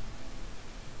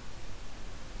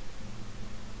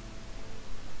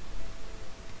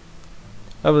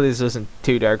 Hopefully this isn't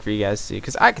too dark for you guys to see,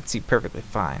 because I can see perfectly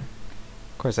fine.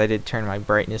 Of course, I did turn my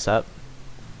brightness up,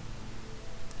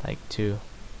 like, to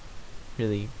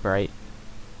really bright.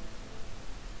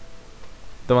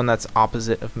 The one that's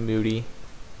opposite of moody.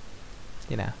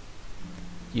 You know.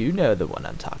 You know the one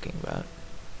I'm talking about.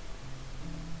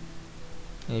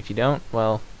 And if you don't,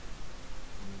 well,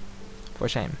 for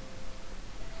shame.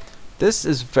 This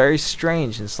is very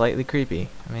strange and slightly creepy.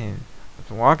 I mean, I've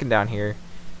been walking down here,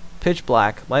 pitch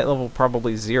black, light level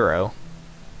probably 0,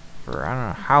 for I don't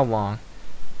know how long,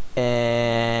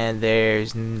 and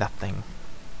there's nothing.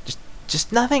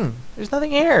 Just nothing. There's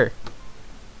nothing here.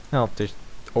 Well, there's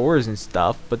ores and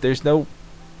stuff, but there's no...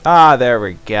 Ah, there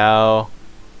we go.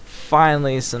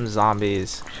 Finally some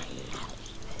zombies.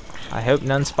 I hope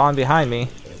none spawn behind me.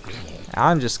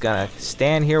 I'm just gonna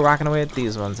stand here walking away at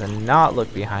these ones and not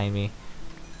look behind me.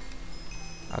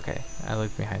 Okay, I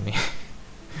looked behind me.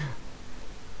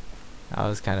 I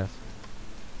was kind of...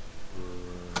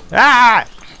 Ah!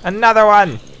 Another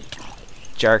one!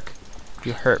 Jerk.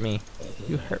 You hurt me.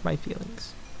 You hurt my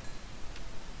feelings.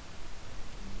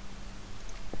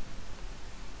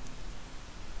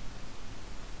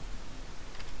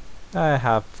 I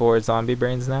have 4 zombie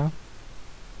brains now.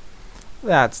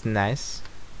 That's nice.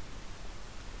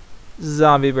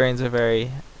 Zombie brains are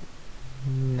very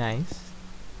nice.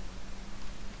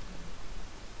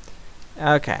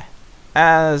 Okay.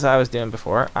 As I was doing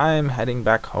before, I'm heading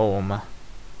back home.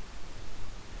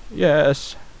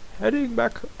 Yes. Heading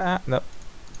back... no.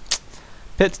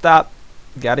 Pit stop.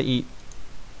 Gotta eat.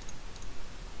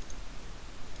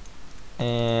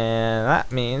 And that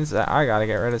means that I gotta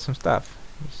get rid of some stuff.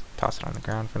 Just toss it on the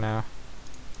ground for now.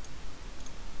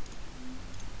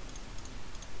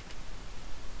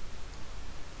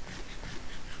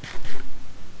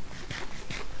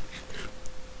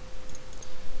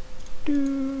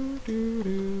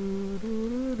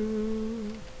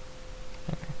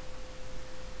 Okay.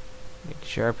 Make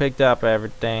sure I picked up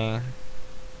everything.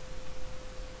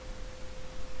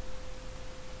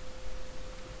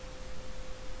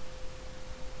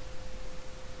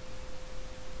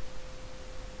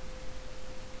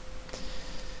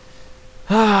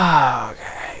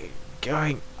 Okay,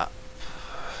 going up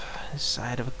the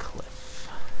side of a cliff.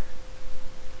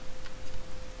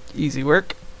 Easy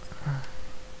work.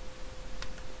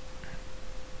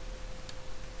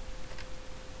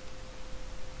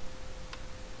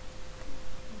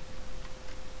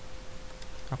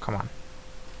 Oh, come on.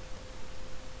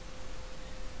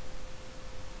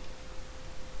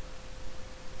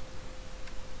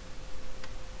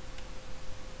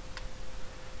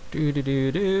 Do do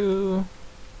do do.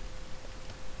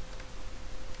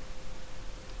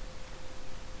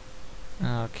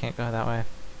 Oh, can't go that way.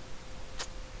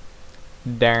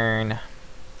 Darn.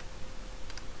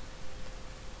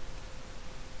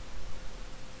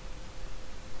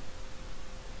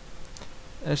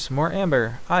 There's some more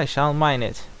amber. I shall mine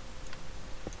it.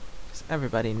 Because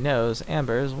everybody knows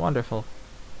amber is wonderful.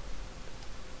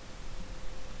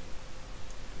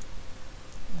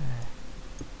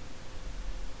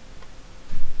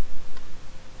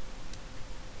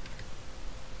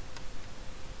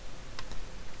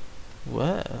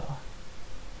 Whoa.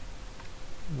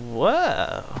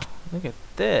 Whoa. Look at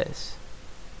this.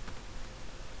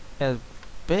 It's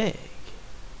big.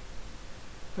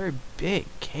 Very big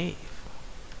cave.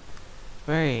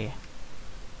 Very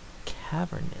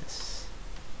cavernous.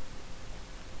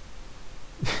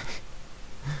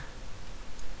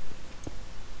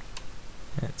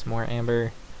 It's more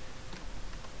amber.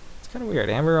 It's kind of weird.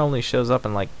 Amber only shows up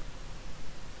in like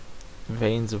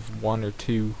veins of 1 or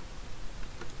 2.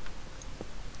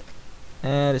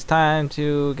 And it's time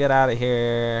to get out of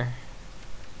here.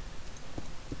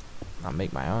 I'll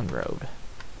make my own road.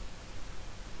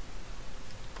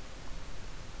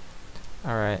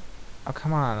 Alright. Oh,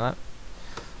 come on.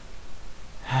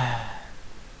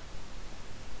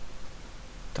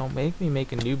 Don't make me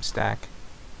make a noob stack.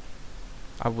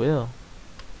 I will.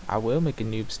 I will make a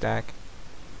noob stack.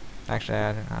 Actually,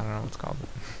 I don't know what it's called.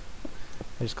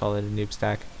 I just call it a noob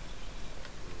stack.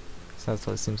 So that's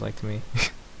what it seems like to me.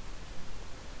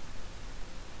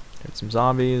 There's some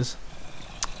zombies.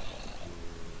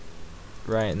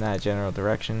 Right in that general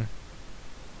direction.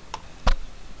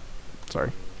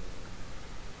 Sorry.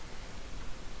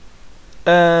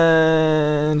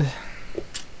 And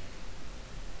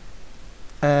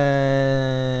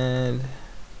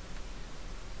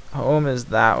home is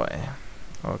that way.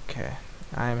 Okay,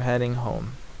 I'm heading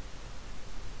home.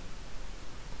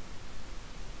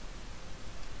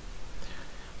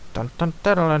 Dun dun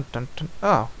dun dun dun dun.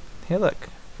 Oh, hey look,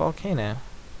 volcano.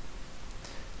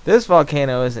 This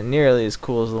volcano isn't nearly as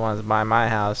cool as the ones by my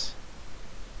house.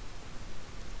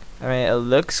 I mean, it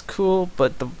looks cool,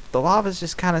 but the lava's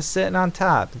just kind of sitting on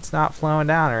top. It's not flowing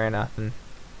down or nothing.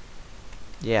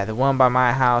 Yeah, the one by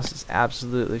my house is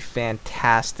absolutely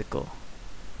fantastical.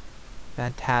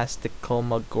 Fantastical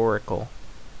magorical.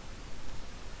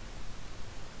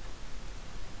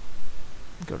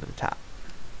 Go to the top.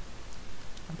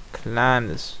 Climb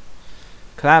this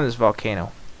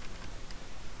volcano.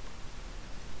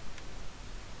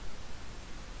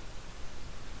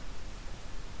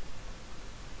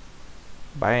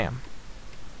 Bam.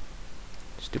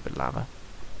 Stupid lava.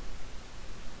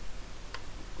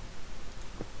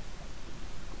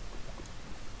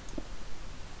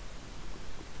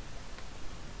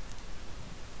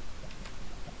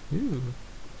 Ooh.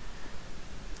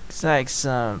 Looks like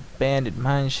some abandoned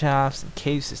mine shafts and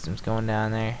cave systems going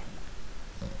down there.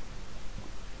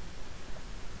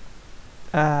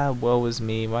 Ah, woe is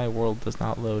me. My world does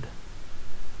not load.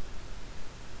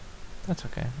 That's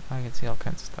okay. I can see all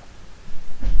kinds of stuff.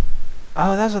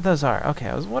 Oh, that's what those are. Okay,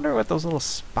 I was wondering what those little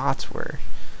spots were.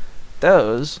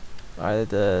 Those are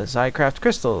the Zycraft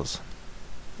crystals.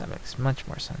 That makes much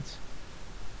more sense.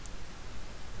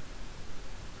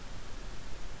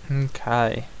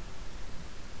 Okay.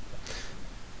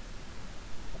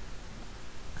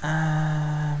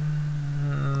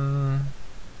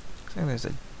 Looks like there's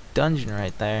a dungeon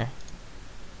right there.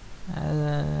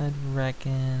 I'd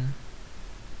reckon.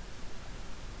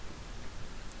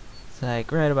 It's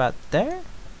like right about there,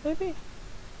 maybe?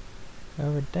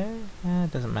 Over there?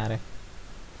 It doesn't matter.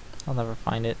 I'll never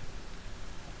find it.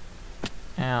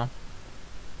 Ow.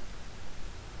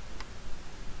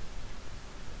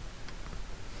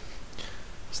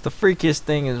 It's the freakiest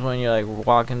thing is when you're like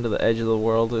walking to the edge of the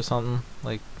world or something,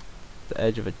 like the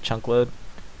edge of a chunk load,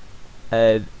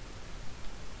 and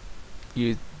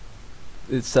it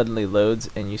suddenly loads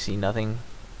and you see nothing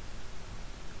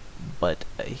but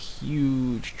a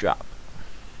huge drop.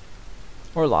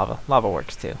 Or lava. Lava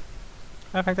works too.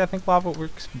 In fact, I think lava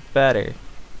works better.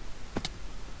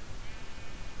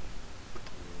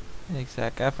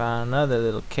 Exactly. I found another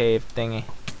little cave thingy.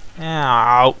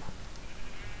 Ow!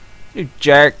 You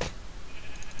jerk!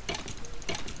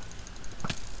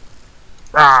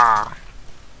 Rah!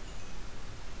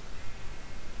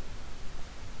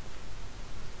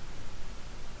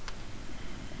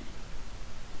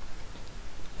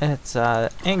 It's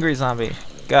angry zombie.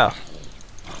 Go.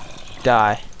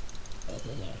 Die.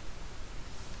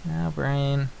 Now,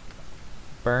 brain.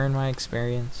 Burn my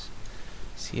experience.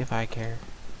 See if I care.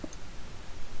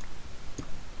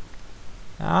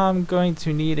 I'm going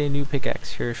to need a new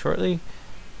pickaxe here shortly.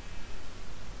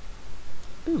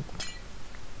 Ooh.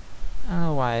 I don't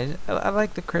know why. I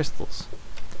like the crystals.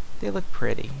 They look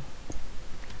pretty.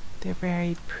 They're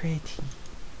very pretty.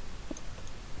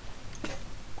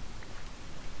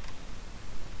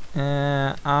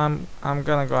 I'm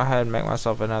gonna go ahead and make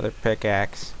myself another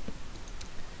pickaxe.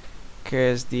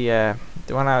 Cause the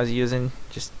one I was using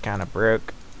just kinda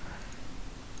broke.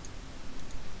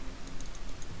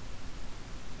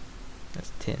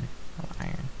 That's tin, not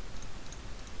iron.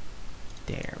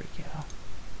 There we go.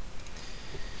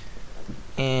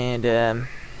 And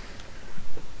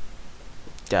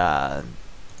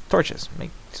torches.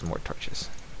 Make some more torches.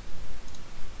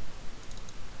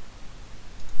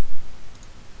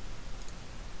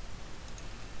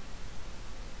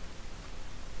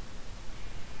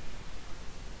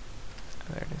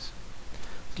 Oh, there it is.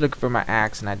 I was looking for my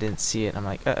axe and I didn't see it. I'm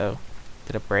like, uh-oh.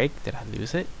 Did it break? Did I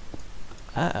lose it?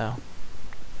 Uh-oh.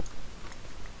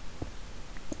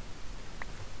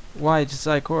 Why just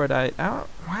like cordite?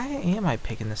 Why am I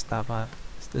picking this stuff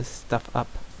up?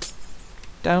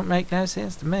 Don't make no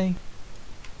sense to me.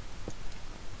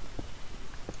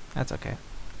 That's okay.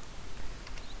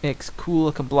 Makes cool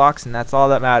looking blocks and that's all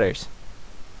that matters.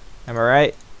 Am I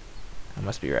right? I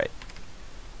must be right.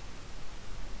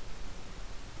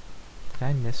 Did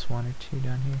I miss one or two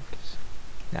down here?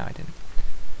 No, I didn't.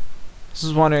 I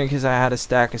was wondering because I had a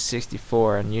stack of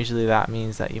 64 and usually that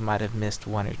means that you might have missed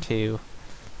one or two.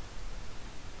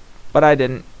 But I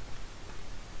didn't.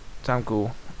 So I'm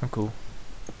cool. I'm cool.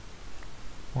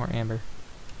 More amber.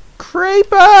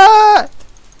 Creeper!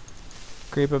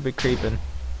 Creeper be creeping.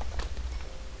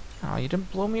 Oh, you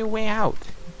didn't blow me away out.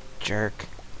 Jerk.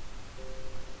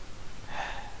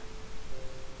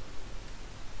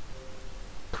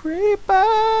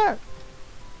 Creeper!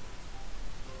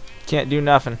 Can't do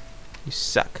nothing. You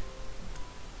suck.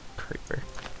 Creeper.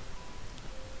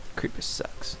 Creeper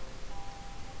sucks.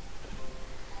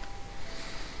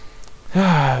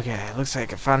 Okay, looks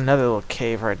like I found another little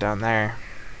cave right down there.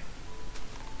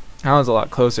 That one's a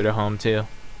lot closer to home too.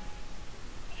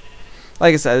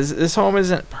 Like I said, this home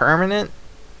isn't permanent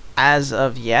as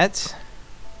of yet.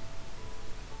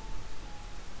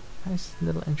 Nice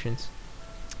little entrance.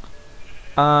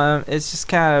 It's just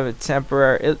kind of a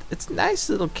temporary. It's a nice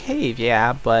little cave,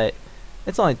 yeah, but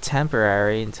it's only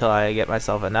temporary until I get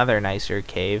myself another nicer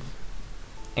cave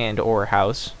and or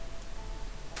house.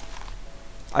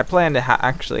 I plan to I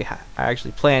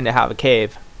actually plan to have a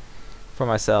cave for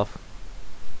myself.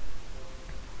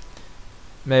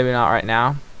 Maybe not right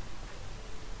now,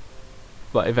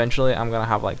 but eventually I'm gonna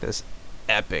have like this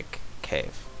epic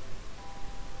cave.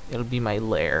 It'll be my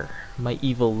lair, my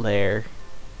evil lair,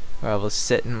 where I will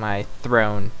sit in my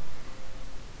throne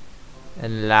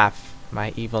and laugh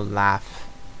my evil laugh.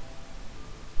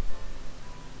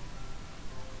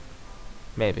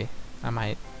 Maybe I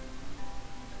might.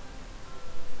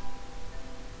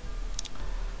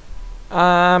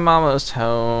 I'm almost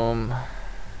home.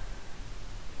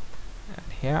 And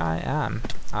here I am.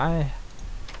 I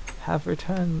have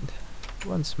returned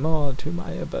once more to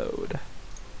my abode.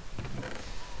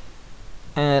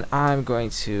 And I'm going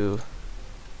to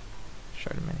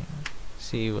start a menu.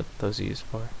 See what those are used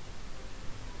for.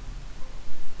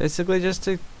 Basically just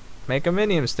to make a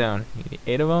minium stone. You need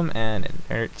 8 of them and an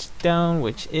inert stone,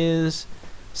 which is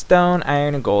stone,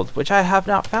 iron, and gold, which I have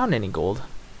not found any gold.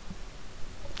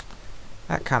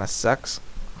 That kind of sucks.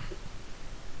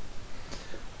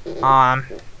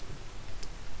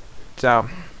 So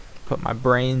put my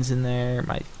brains in there,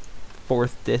 my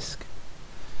 4th disc.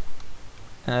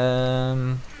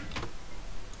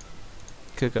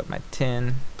 Cook up my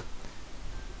tin.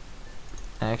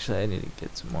 Actually, I need to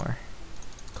get some more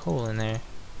coal in there.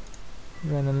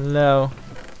 Running low.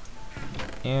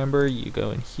 Amber, you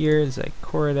go in here.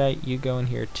 Zycorodite, you go in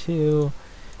here too.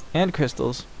 And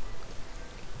crystals.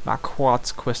 My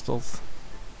quartz crystals.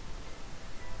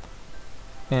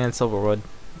 And silverwood.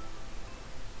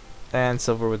 And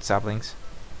silverwood saplings.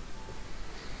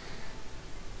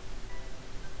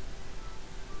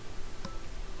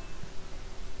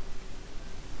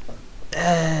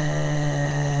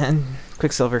 And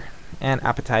quicksilver. And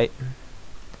apatite.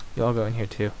 You all go in here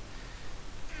too.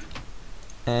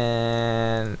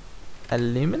 And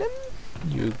aluminum.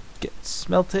 You get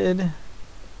smelted.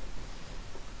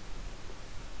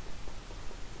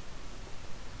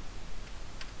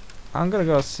 I'm gonna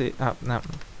go see. Oh, no,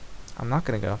 I'm not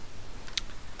gonna go.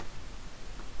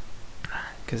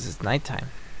 Because it's nighttime.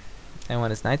 And when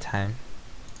it's nighttime,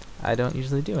 I don't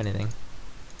usually do anything.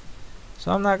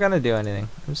 So I'm not gonna do anything.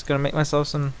 I'm just gonna make myself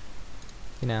some,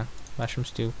 you know, mushroom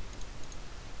stew.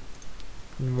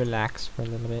 and relax for a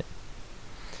little bit.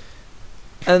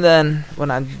 And then when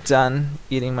I'm done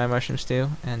eating my mushroom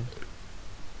stew, and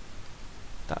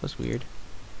that was weird.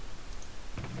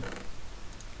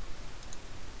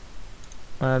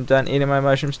 When I'm done eating my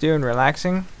mushroom stew and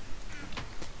relaxing,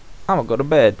 I'm gonna go to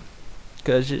bed.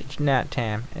 Cause it's nap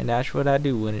time, and that's what I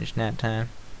do when it's nap time.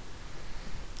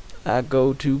 I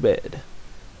go to bed.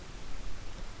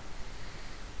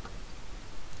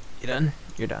 You done?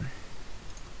 You're done.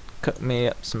 Cook me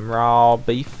up some raw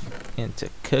beef into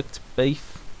cooked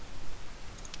beef.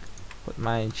 Put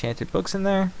my enchanted books in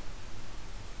there.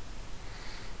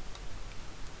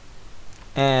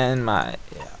 And my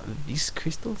these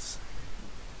crystals.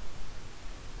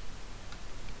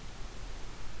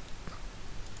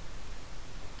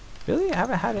 Really? I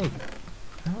haven't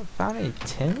found any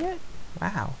tin yet?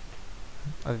 Wow.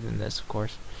 Other than this, of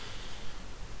course.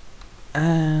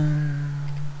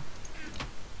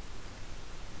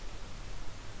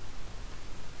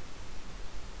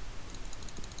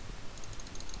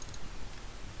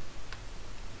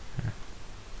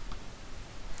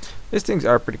 These things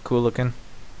are pretty cool looking,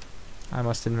 I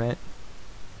must admit.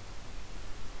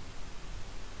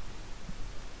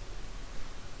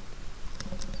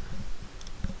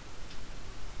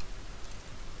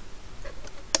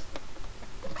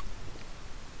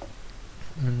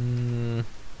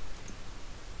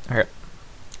 Okay.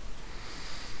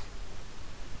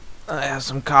 I have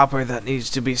some copper that needs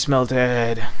to be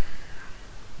smelted.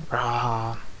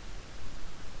 Raw.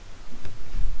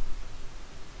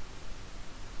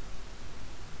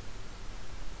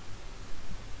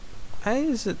 Why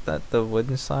is it that the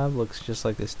wooden slab looks just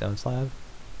like the stone slab?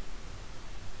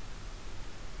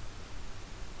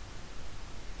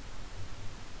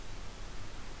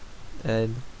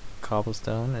 And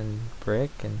cobblestone and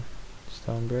brick and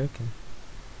stone brick and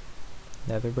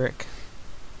nether brick.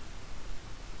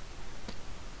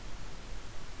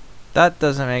 That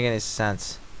doesn't make any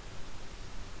sense.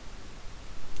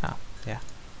 Oh, yeah.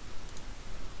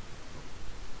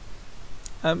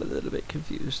 I'm a little bit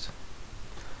confused.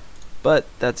 But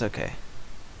that's okay.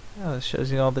 Oh, it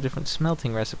shows you all the different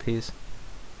smelting recipes.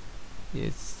 You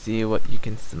see what you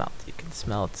can smelt. You can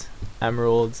smelt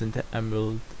emeralds into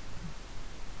emerald,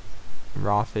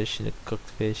 raw fish into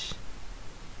cooked fish.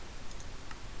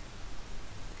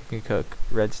 You can cook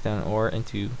redstone ore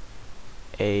into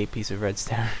a piece of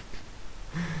redstone.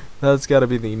 That's gotta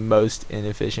be the most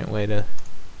inefficient way to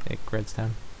make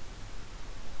redstone.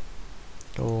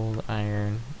 Gold,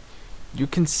 iron. You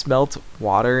can smelt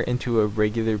water into a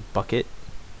regular bucket.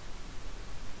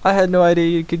 I had no idea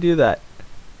you could do that.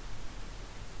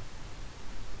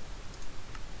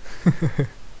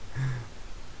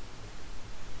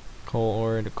 Coal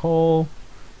ore into coal,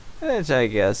 which I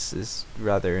guess is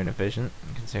rather inefficient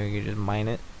considering you just mine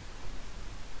it.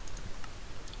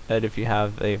 But if you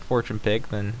have a fortune pick,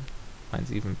 then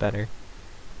mine's even better.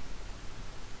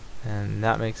 And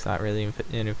that makes that really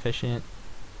inefficient.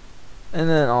 And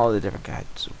then all the different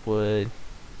kinds of wood,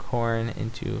 corn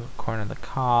into corn on the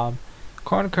cob.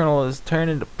 Corn kernel is turned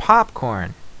into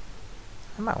popcorn.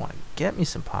 I might want to get me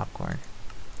some popcorn.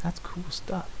 That's cool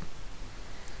stuff.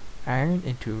 Iron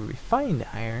into refined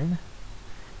iron,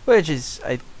 which is,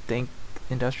 I think,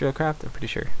 industrial craft. I'm pretty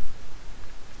sure.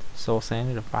 Soul sand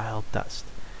into vile dust,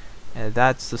 and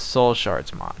that's the soul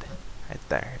shards mod, right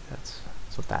there. That's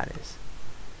what that is.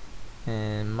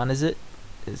 And monazite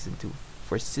is into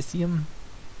forcisium.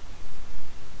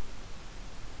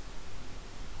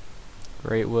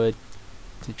 Great wood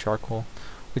to charcoal,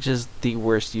 which is the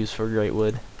worst use for great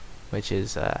wood, which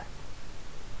is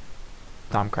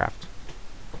Domcraft.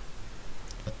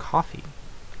 Coffee.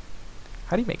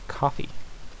 How do you make coffee?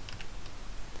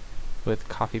 With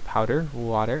coffee powder,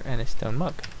 water, and a stone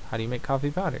mug. How do you make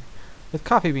coffee powder? With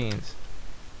coffee beans.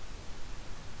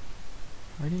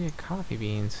 Where do you get coffee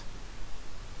beans?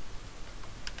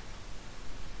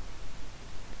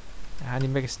 How do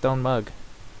you make a stone mug?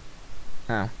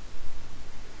 Oh.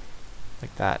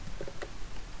 Like that.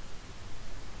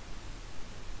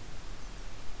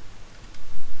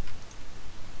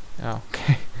 Oh,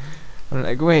 okay. I'm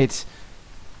like, wait.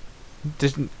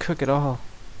 Didn't cook at all.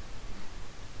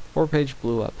 4-page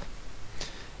blew up.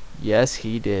 Yes,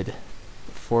 he did.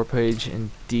 4-page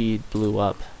indeed blew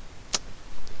up.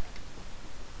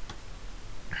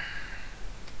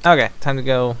 Okay, time to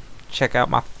go check out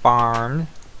my farm.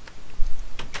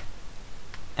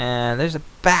 And there's a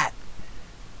bat.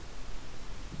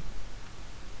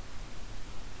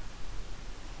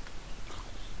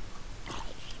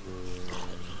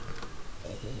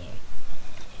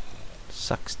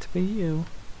 Sucks to be you.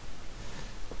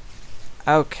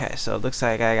 Okay, so it looks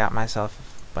like I got myself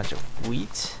a bunch of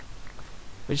wheat.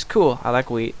 which is cool. I like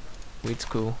wheat. Wheat's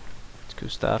cool. It's cool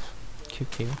stuff.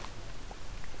 QQ.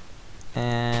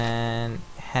 And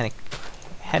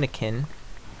henequen,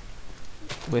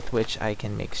 with which I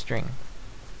can make string.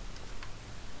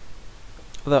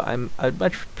 Although I'd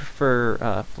much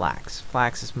prefer flax.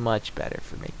 Flax is much better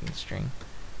for making string.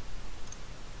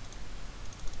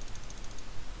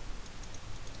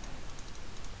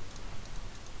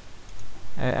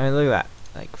 I mean, look at that.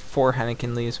 Like 4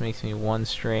 henequen leaves makes me 1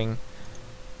 string,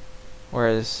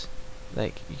 whereas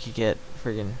like you could get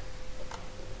friggin'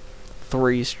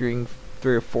 3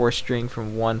 or 4 string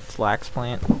from 1 flax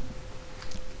plant.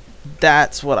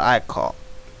 That's what I call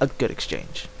a good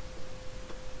exchange.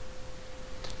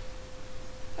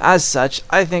 As such,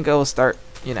 I think I will start,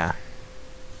 you know,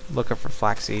 looking for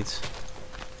flax seeds.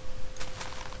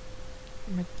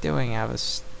 What am I doing? I have a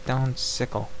stone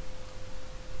sickle.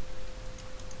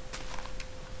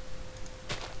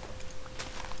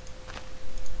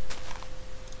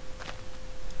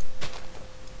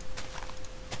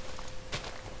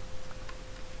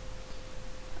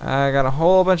 I got a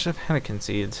whole bunch of henequen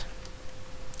seeds.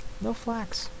 No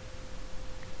flax.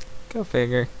 Go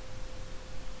figure.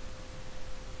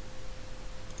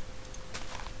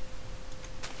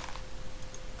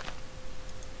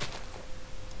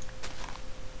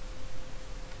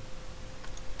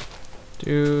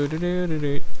 Do do do do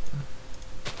do.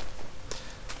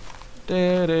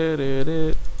 Do do do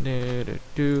do do do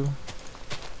do.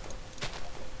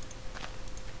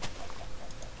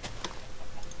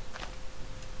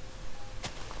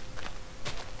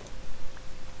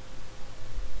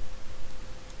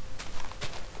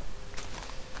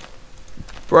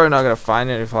 Probably not gonna find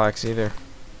any flax either.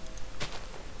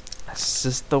 That's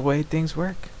just the way things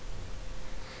work.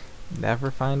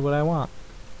 Never find what I want.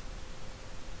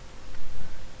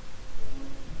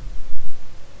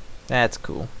 That's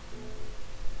cool.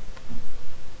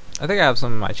 I think I have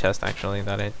some in my chest actually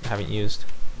that I haven't used.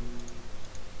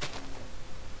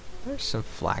 There's some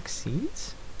flax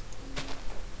seeds.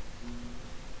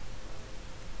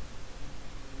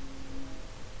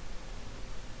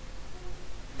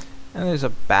 And there's a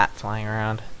bat flying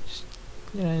around. Just,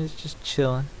 you know, it's just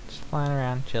chilling. Just flying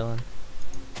around, chilling.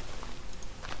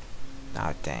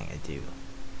 Oh, dang, I do.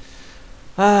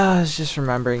 I was just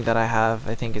remembering that I have,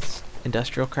 I think it's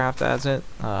Industrial Craft has it.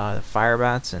 The fire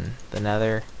bats and the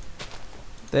nether.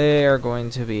 They are going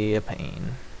to be a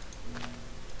pain.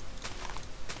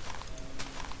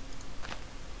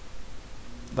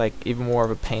 Like, even more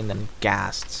of a pain than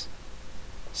ghasts.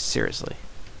 Seriously.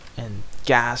 And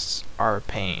ghasts are a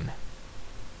pain.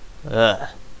 Ugh.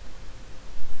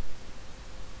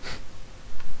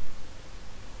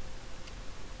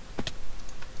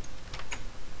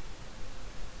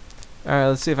 Alright,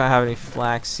 let's see if I have any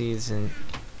flax seeds and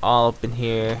all up in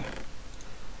here.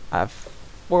 I have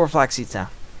 4 flax seeds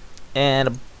now. And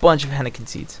a bunch of henequen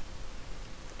seeds.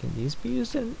 Can these be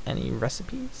used in any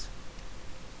recipes?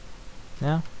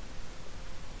 No?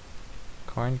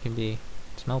 Corn can be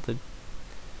smelted.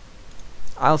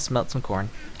 I'll smelt some corn.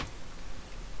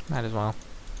 Might as well.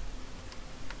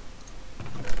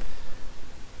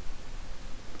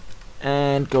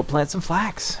 And go plant some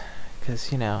flax.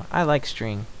 Because, you know, I like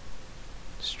string.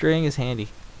 String is handy.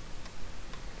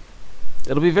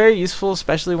 It'll be very useful,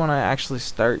 especially when I actually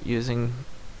start using,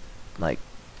 like,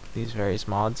 these various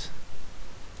mods.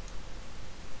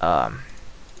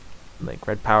 Like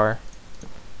red power.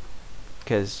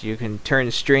 Because you can turn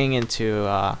string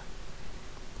into,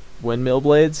 windmill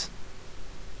blades,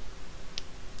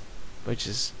 which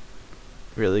is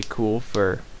really cool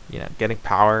for, you know, getting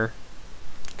power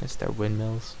because they're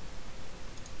windmills.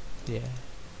 Yeah.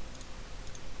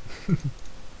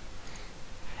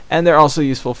 And they're also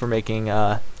useful for making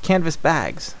canvas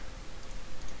bags,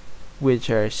 which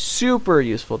are super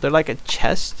useful. They're like a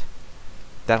chest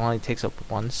that only takes up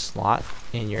 1 slot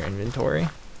in your inventory.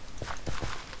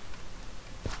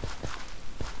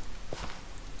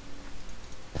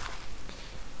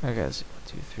 Okay, let's see.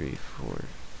 1, 2, 3, 4,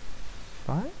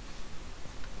 5?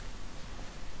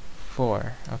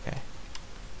 4, okay.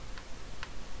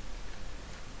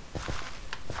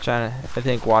 I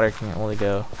think water can only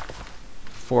go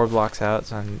 4 blocks out,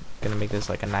 so I'm gonna make this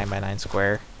like a 9x9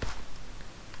 square.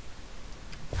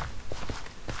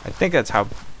 I think that's how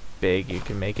big you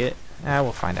can make it.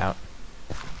 We'll find out.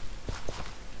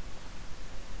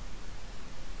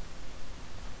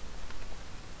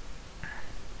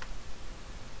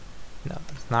 No,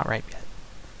 it's not ripe yet.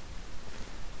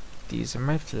 These are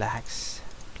my flax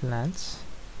plants.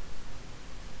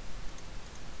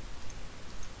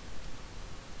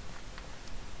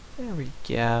 There we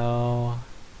go.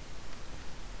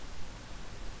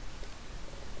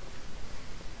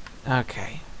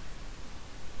 Okay.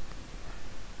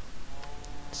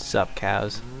 Sup,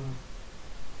 cows?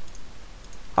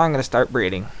 I'm gonna start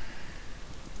breeding.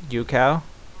 You, cow?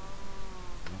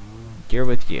 You're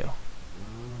with you.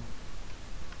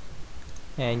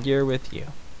 And you're with you.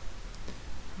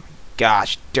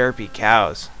 Gosh, derpy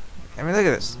cows. I mean, look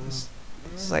at this.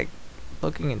 It's like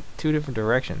looking in two different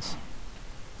directions.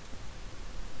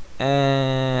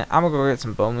 And I'm gonna go get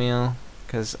some bone meal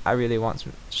because I really want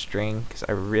some string because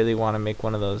I really want to make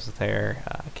one of those there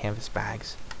canvas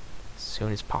bags as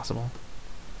soon as possible.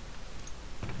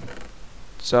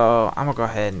 So I'm gonna go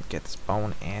ahead and get this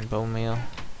bone and bone meal.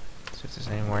 See if there's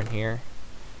any more in here.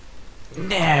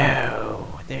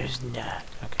 No, there's not.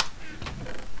 Okay.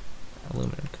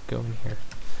 Aluminum could go in here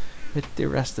with the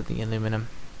rest of the aluminum.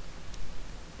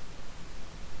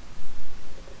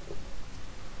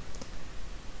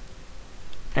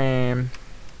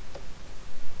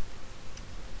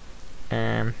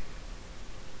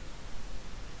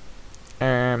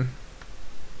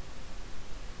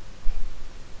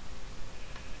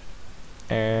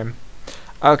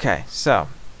 Okay, so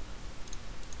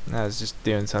I was just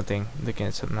doing something, looking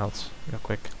at something else real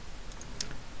quick.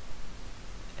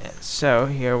 So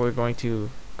here we're going to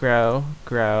grow,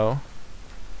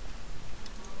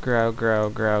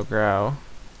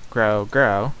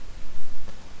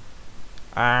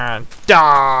 and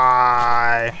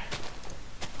die.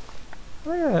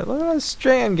 Look at that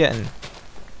string I'm getting.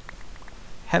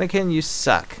 Hennekin, you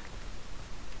suck.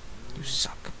 You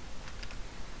suck.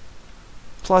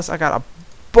 Plus, I got a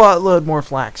buttload more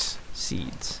flax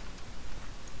seeds.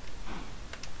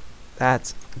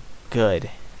 That's good.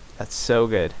 That's so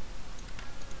good.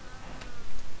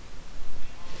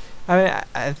 I mean,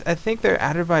 I think they're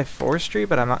added by forestry,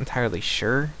 but I'm not entirely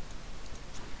sure.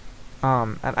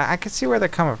 And I can see where they're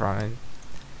coming from. And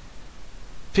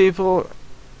people,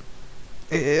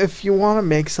 if you want to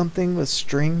make something with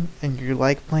string and you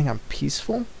like playing on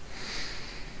peaceful,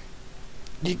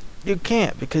 you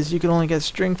can't, because you can only get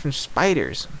string from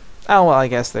spiders. Oh well, I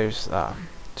guess there's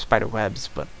spider webs,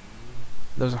 but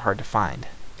those are hard to find.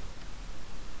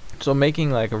 So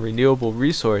making like a renewable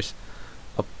resource,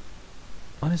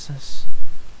 what is this?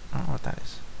 I don't know what that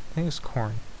is. I think it's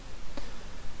corn.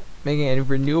 Making a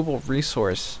renewable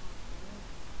resource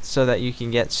so that you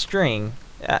can get string,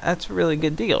 that's a really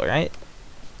good deal, right?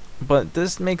 But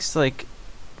this makes like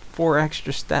 4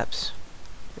 extra steps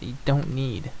that you don't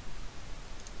need.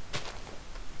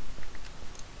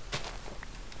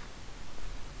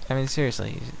 I mean,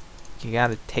 seriously, you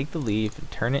gotta take the leaf and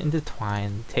turn it into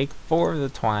twine, take 4 of the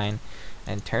twine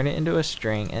and turn it into a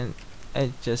string, and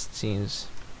it just seems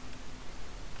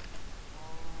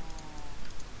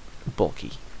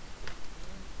bulky.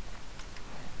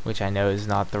 Which I know is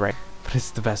not the right, but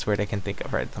it's the best word I can think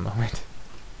of right at the moment.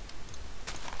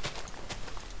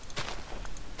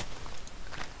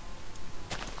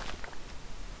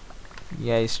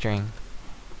 Yay, string.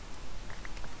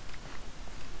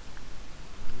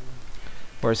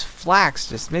 Whereas flax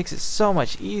just makes it so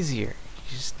much easier.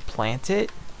 You just plant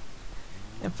it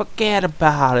and forget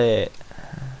about it.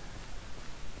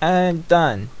 And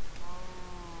done.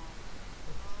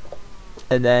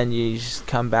 And then you just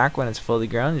come back when it's fully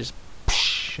grown, just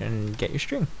and get your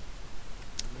string.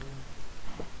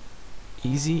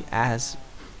 Easy as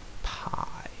pie.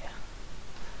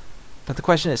 But the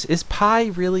question is pie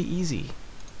really easy?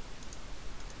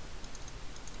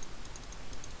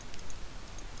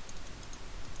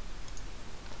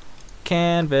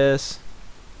 Canvas.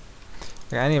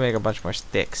 Okay, I need to make a bunch more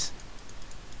sticks.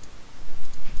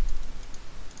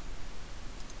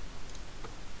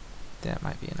 That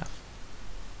might be enough.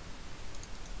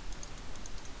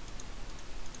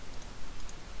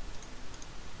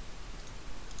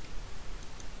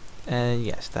 And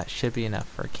yes, that should be enough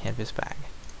for a canvas bag.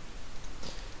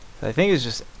 So I think it's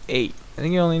just 8. I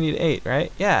think you only need 8,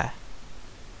 right? Yeah.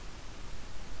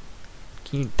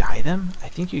 Can you dye them? I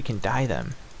think you can dye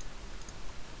them.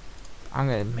 I'm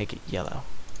gonna make it yellow.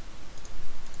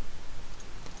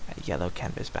 A yellow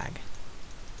canvas bag.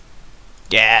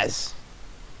 Yes!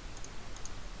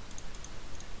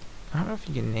 I don't know if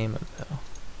you can name them though.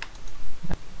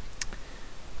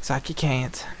 Looks like you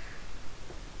can't.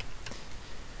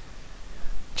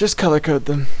 Just color code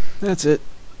them. That's it.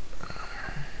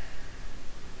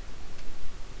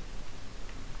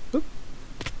 Oop.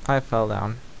 I fell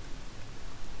down.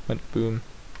 Went boom.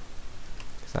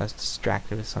 I was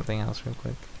distracted with something else real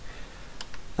quick.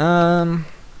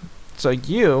 So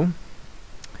you,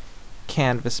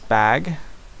 canvas bag,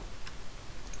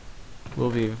 will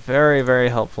be very, very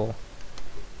helpful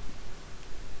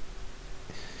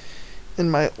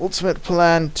in my ultimate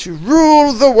plan to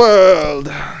rule the world.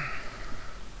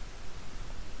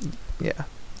 Yeah.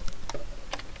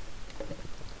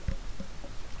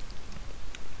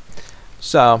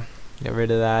 So, get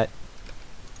rid of that.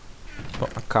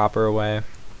 Put my copper away.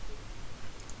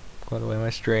 Put away my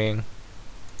string.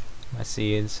 My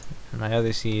seeds. And my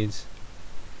other seeds.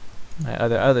 My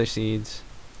other seeds.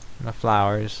 My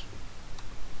flowers.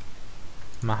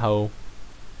 My hoe.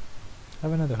 I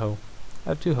have another hoe. I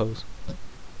have 2 hoes.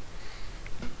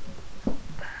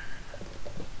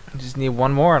 I just need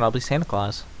 1 more and I'll be Santa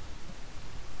Claus.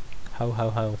 Ho ho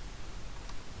ho.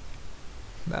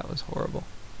 That was horrible.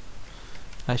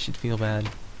 I should feel bad.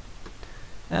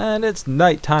 And it's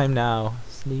nighttime now.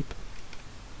 Sleep.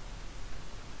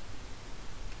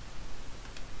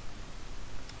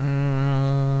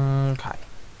 Okay.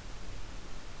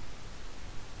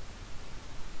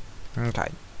 Okay.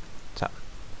 So.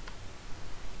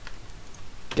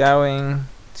 Going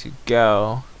to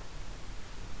go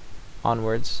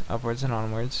onwards, upwards and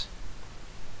onwards.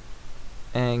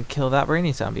 And kill that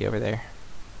brainy zombie over there.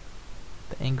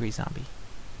 The angry zombie.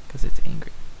 Because it's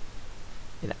angry.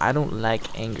 And I don't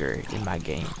like anger in my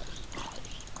game.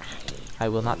 I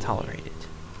will not tolerate it.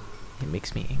 It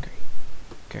makes me angry.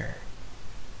 Grr.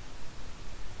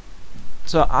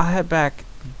 So I'll head back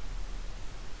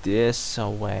this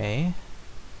way.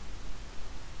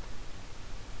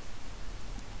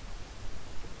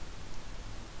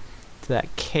 To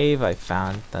that cave I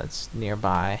found that's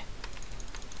nearby.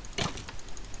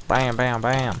 Bam, bam,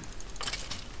 bam.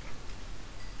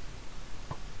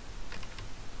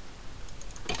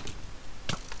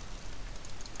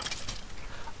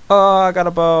 Oh, I got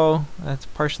a bow. That's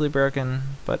partially broken,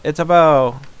 but it's a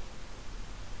bow.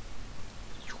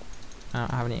 I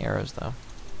don't have any arrows though.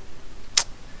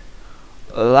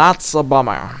 That's a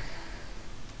bummer.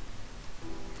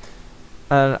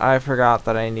 And I forgot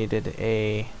that I needed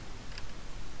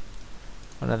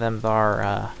one of them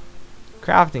are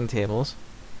crafting tables.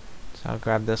 So I'll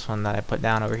grab this one that I put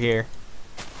down over here.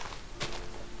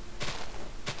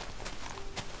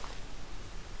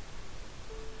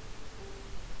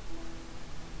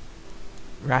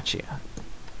 Gotcha.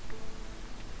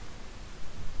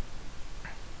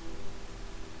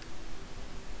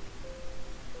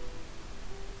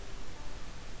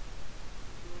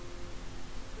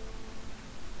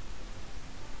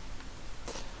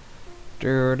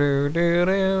 Do do do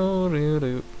do do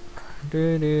do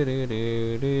do do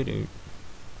do do do.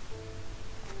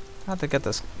 I'll have to get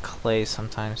this clay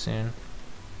sometime soon.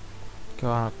 Go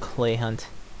on a clay hunt.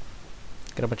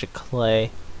 Get a bunch of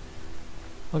clay.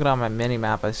 Looking on my mini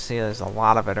map, I see there's a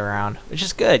lot of it around, which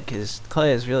is good because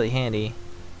clay is really handy.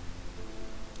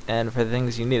 And for the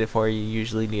things you need it for, you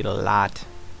usually need a lot.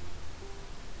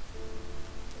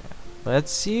 Yeah.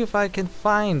 Let's see if I can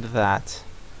find that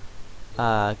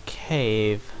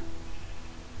cave.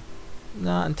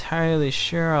 Not entirely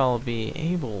sure I'll be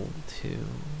able to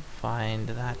find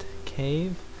that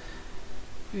cave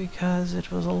because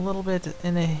it was a little bit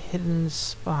in a hidden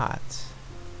spot.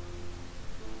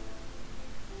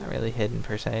 Not really hidden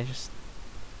per se, just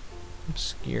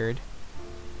obscured.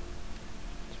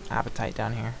 Some appetite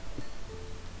down here.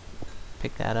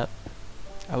 Pick that up.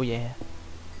 Oh yeah.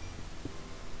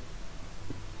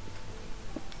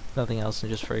 Nothing else than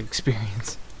just for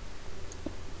experience.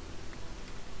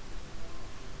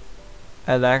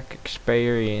 I like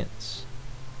experience.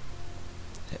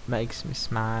 It makes me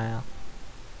smile.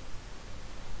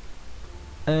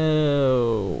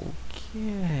 Okay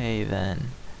then.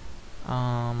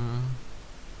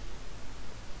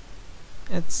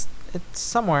 It's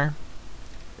somewhere.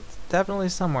 It's definitely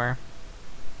somewhere.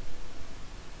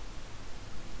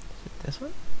 Is it this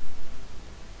one?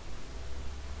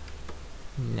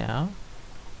 No.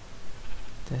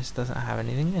 This doesn't have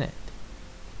anything in it.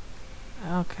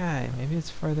 Okay, maybe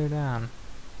it's further down.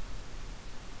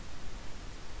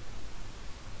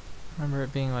 I remember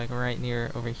it being like right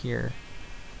near over here.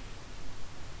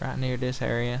 Right near this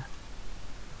area.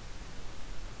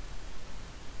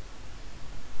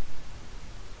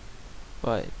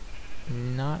 But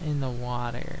not in the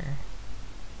water.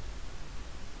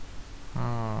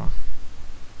 Oh.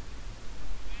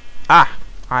 Ah!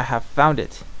 I have found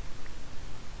it.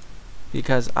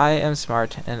 Because I am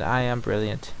smart and I am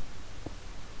brilliant.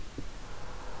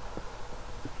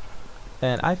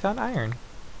 And I found iron.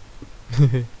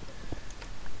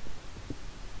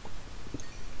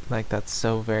 Like that's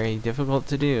so very difficult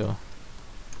to do.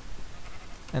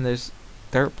 And there's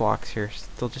dirt blocks here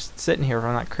still just sitting here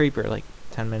from that creeper like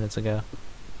 10 minutes ago.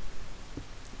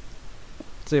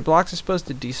 So the blocks are supposed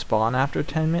to despawn after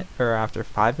 10 minutes or after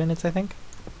 5 minutes, I think.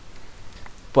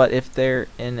 But if they're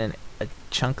in a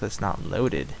chunk that's not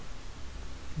loaded,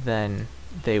 then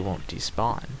they won't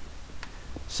despawn.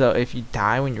 So if you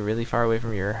die when you're really far away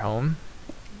from your home,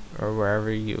 or wherever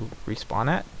you respawn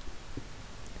at,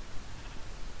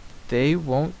 they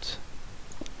won't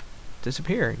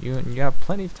disappear. You have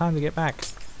plenty of time to get back.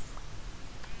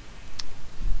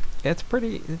 It's a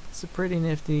pretty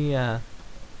nifty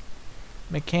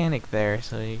mechanic there,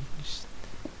 so you just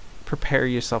prepare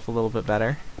yourself a little bit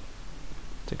better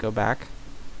to go back.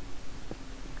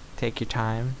 Take your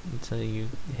time until you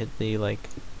hit the like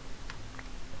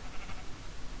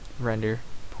render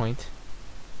point.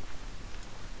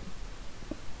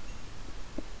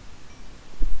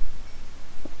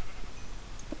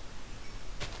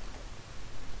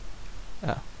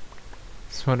 Oh,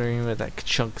 just wondering what that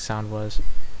chunk sound was.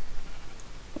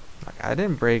 Like, I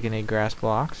didn't break any grass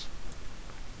blocks.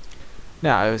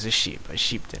 No, it was a sheep. A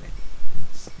sheep did it.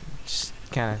 It's just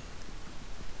kind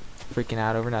of freaking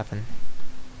out over nothing.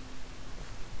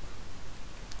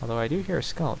 Although I do hear a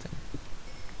skeleton.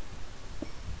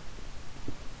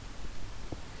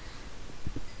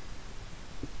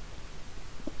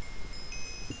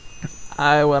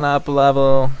 I went up a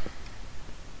level.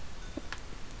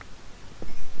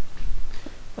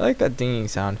 I like that dinging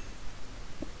sound.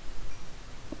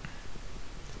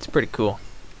 It's pretty cool.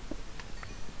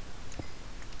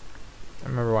 I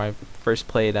remember when I first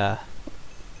played the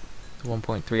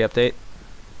 1.3 update.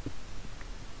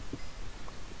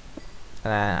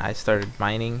 And then I started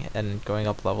mining and going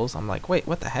up levels. I'm like, wait,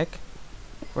 what the heck?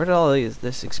 Where did all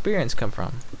this experience come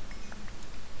from?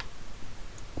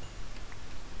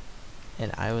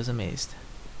 And I was amazed.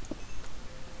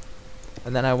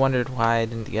 And then I wondered why I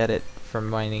didn't get it from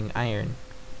mining iron.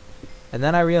 And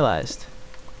then I realized...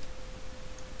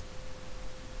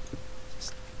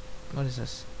 What is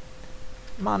this?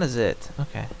 Monazit.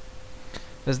 Okay.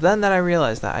 It was then that I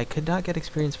realized that I could not get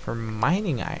experience for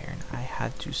mining iron. I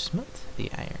had to smelt the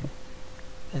iron.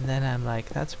 And then I'm like,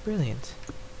 that's brilliant.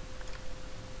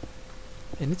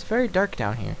 And it's very dark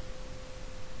down here.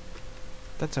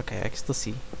 That's okay, I can still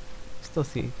see. Still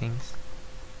see things.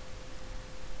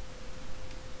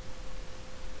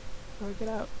 How do I get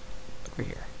out? Over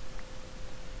here.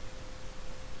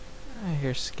 I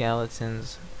hear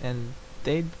skeletons, and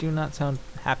they do not sound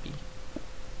happy.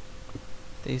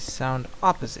 They sound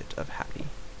opposite of happy.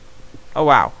 Oh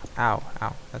wow. Ow,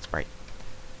 ow. That's bright.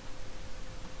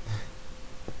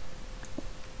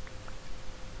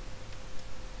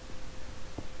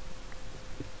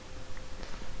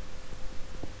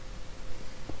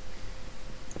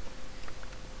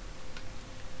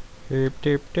 Derp,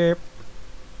 derp, derp.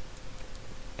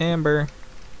 Amber.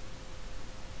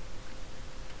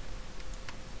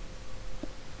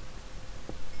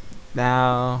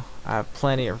 Now I have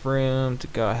plenty of room to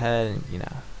go ahead and, you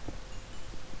know,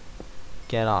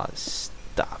 get all this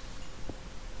stuff.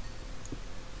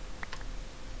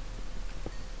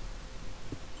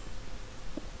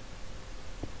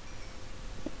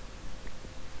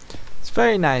 It's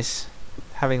very nice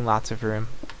having lots of room.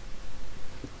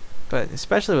 But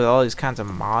especially with all these kinds of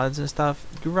mods and stuff,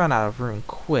 you run out of room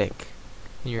quick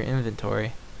in your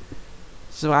inventory.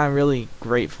 So I'm really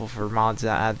grateful for mods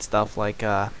that add stuff like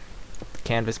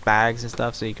canvas bags and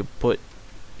stuff, so you could put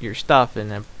your stuff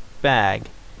in a bag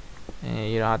and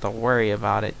you don't have to worry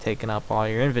about it taking up all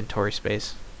your inventory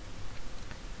space.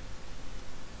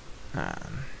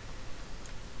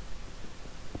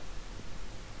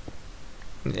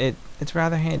 It's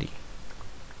rather handy.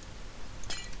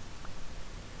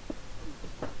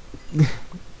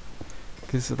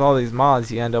 Because with all these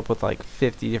mods, you end up with like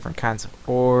 50 different kinds of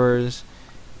ores,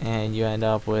 and you end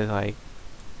up with like,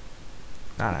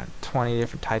 I don't know, 20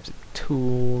 different types of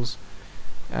tools,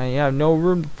 and you have no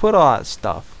room to put all that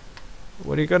stuff.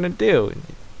 What are you gonna do?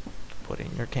 Put it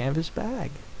in your canvas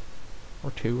bag,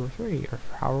 or 2 or 3, or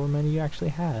however many you actually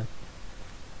have.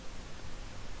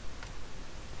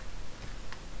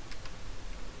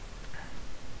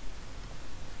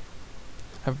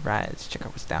 Alright, let's check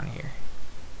out what's down here.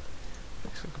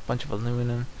 Looks like a bunch of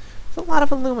aluminum. There's a lot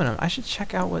of aluminum. I should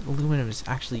check out what aluminum is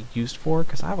actually used for,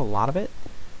 because I have a lot of it,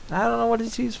 and I don't know what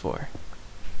it's used for.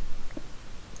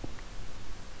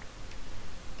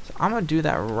 So I'm going to do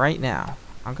that right now.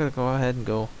 I'm going to go ahead and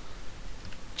go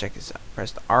check this out.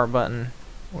 Press the R button,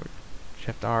 or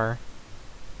Shift R,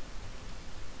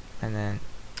 and then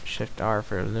Shift R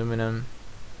for aluminum.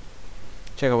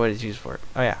 Check out what it's used for.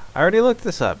 Oh yeah, I already looked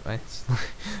this up. It's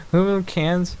aluminum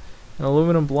cans and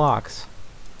aluminum blocks,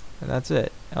 and that's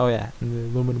it. Oh yeah, and the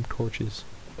aluminum torches,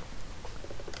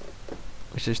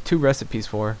 which there's 2 recipes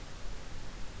for,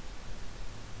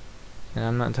 and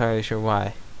I'm not entirely sure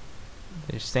why.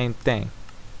 They're the same thing.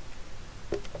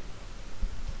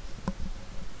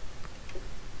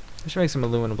 I should make some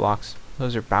aluminum blocks.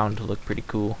 Those are bound to look pretty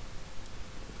cool.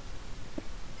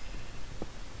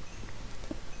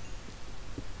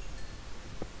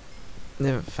 I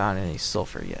haven't found any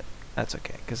sulfur yet. That's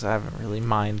okay, because I haven't really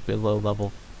mined below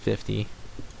level 50.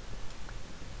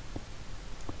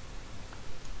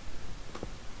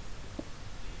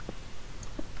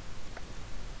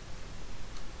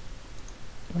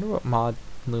 I wonder what mod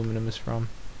aluminum is from.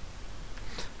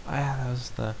 Oh yeah, that was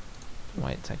the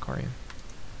white Psychorium.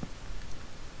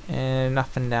 And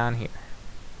nothing down here.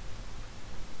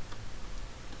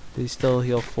 Did he still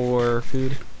heal 4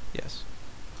 food? Yes.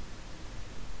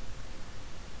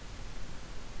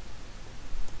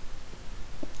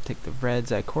 Take the red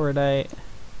Zycorodite,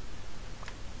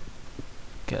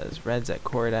 because red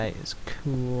Zycorodite is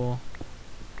cool.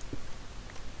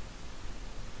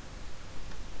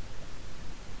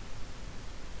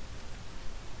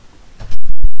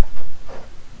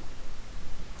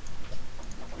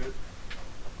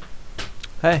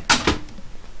 Hey,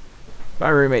 my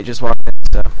roommate just walked in,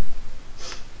 so.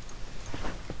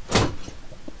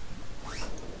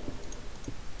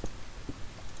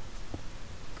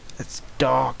 It's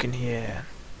dark in here.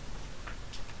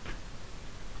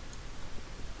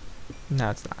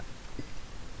 No, it's not.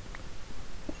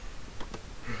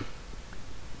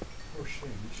 Oh shit,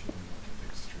 you should know not to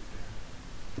dig straight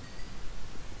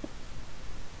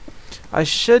down. I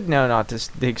should know not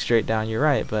to dig straight down, you're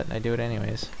right, but I do it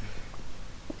anyways.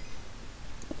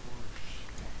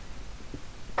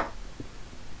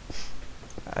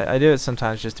 I do it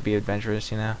sometimes just to be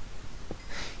adventurous, you know.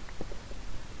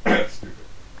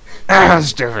 Stupid.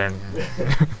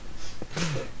 Stupid.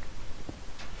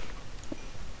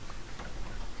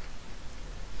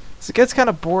 So it gets kind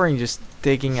of boring just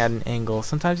digging at an angle.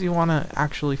 Sometimes you want to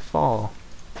actually fall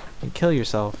and kill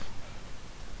yourself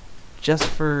just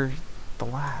for the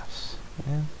laughs.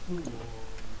 Yeah.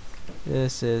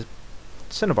 This is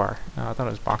cinnabar. Oh, I thought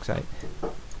it was bauxite.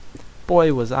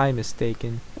 Boy, was I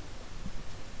mistaken.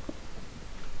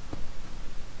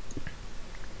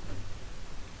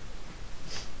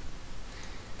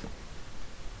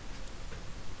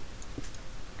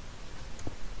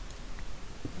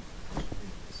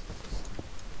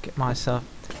 Get myself.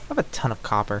 I have a ton of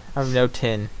copper. I have no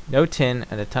tin. No tin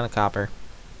and a ton of copper.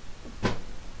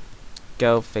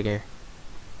 Go figure.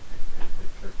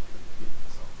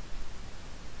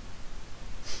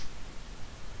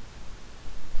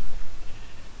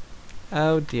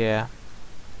 Oh dear.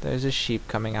 There's a sheep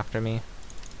coming after me.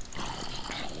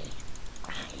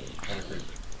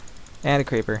 And a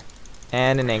creeper.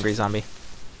 And an angry zombie.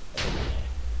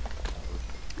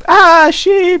 Ah,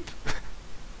 sheep!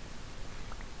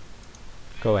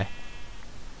 Go away.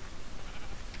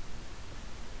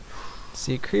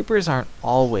 See, creepers aren't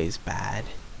always bad.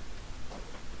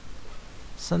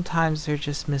 Sometimes they're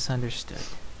just misunderstood.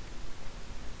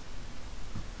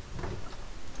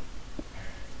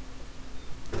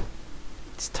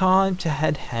 It's time to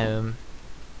head home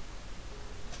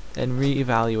and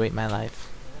reevaluate my life.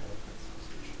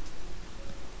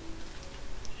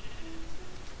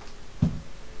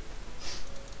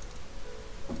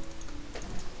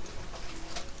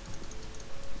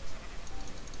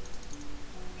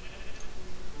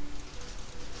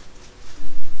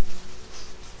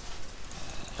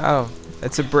 Oh,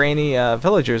 it's a brainy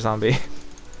villager zombie.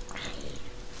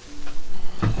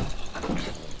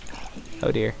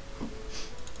 Oh dear.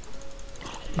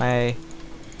 My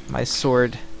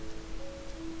sword.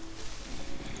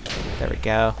 There we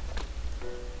go.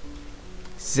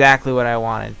 Exactly what I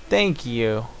wanted. Thank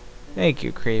you. Thank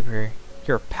you, Creeper.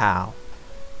 You're a pal.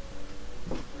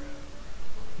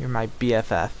 You're my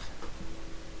BFF.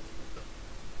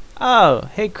 Oh,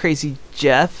 hey Crazy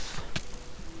Jeff.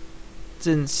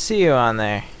 Didn't see you on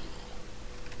there.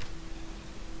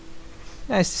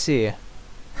 Nice to see you.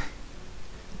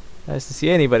 Nice to see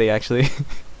anybody, actually.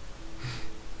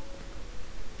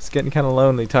 It's getting kind of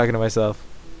lonely talking to myself.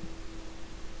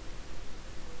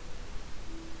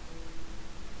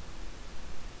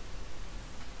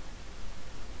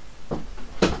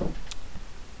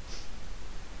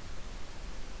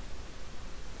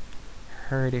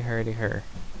 Hurdy, hurdy, hur.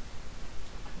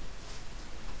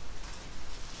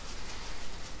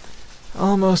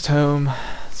 Almost home.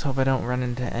 Let's hope I don't run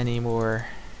into any more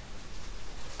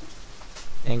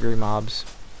angry mobs.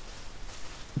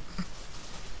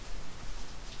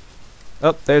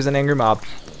 Oh, there's an angry mob.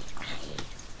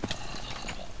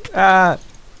 Ah!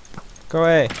 Go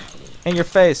away. In your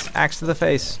face. Axe to the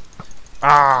face.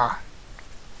 Ah!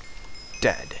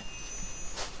 Dead.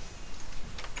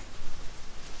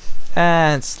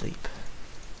 And sleep.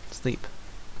 Sleep.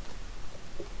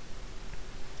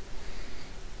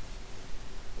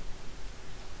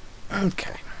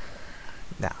 Okay.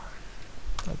 Now,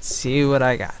 let's see what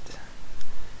I got.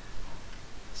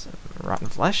 Some rotten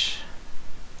flesh.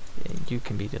 Yeah, you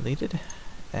can be deleted.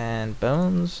 And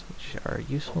bones, which are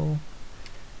useful.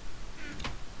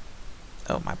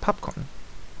 Oh, my popcorn.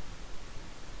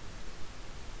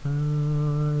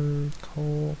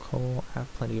 Coal. I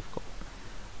have plenty of coal.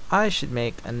 I should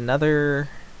make another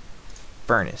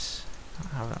furnace. I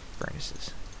don't have enough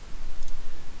furnaces.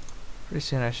 Pretty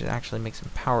soon I should actually make some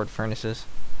powered furnaces.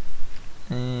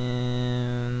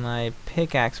 And my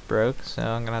pickaxe broke, so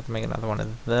I'm gonna have to make another one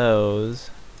of those.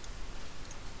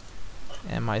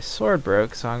 And my sword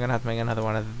broke, so I'm gonna have to make another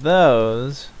one of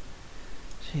those.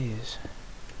 Jeez.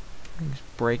 Everything's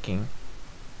breaking.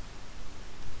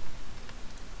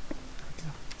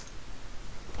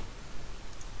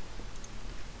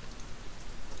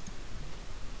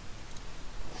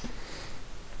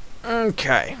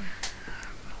 Okay.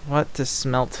 What to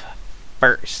smelt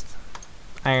first?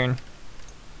 Iron.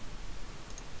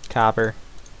 Copper.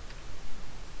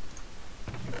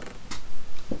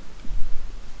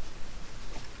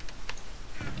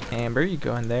 Amber, you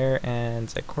go in there, and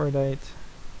zircordite.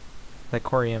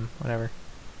 Zircorium, whatever.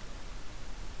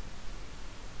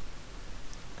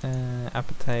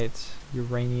 Apatite,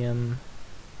 uranium.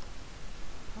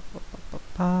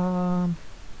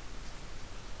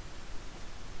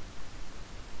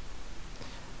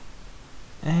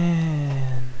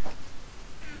 And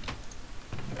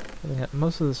yeah,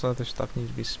 most of this other stuff needs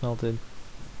to be smelted.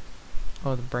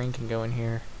 Oh, the brain can go in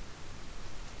here.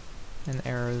 And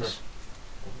arrows.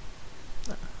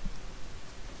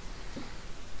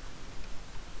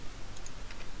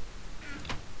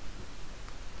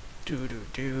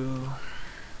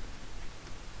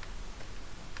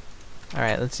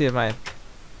 Alright, let's see if my...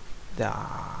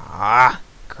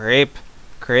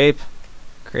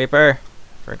 Creeper!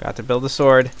 Forgot to build a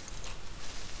sword.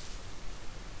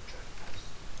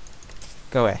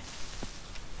 Go away.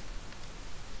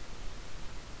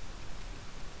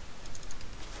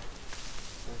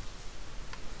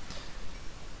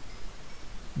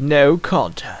 No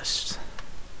contest.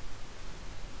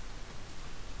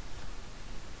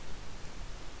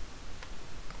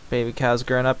 Baby cows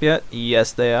grown up yet?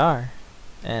 Yes, they are.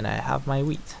 And I have my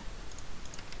wheat.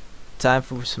 Time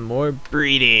for some more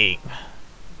breeding.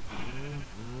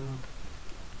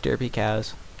 Derpy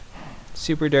cows.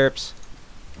 Super derps.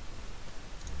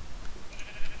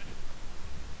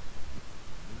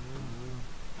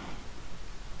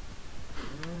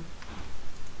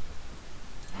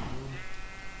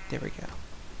 There we go.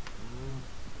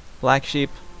 Black sheep.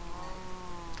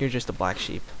 You're just a black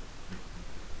sheep.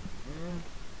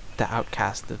 The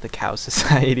outcast of the cow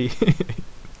society.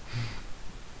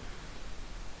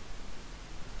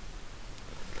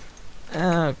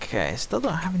 Okay, still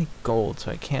don't have any gold,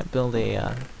 so I can't build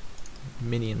a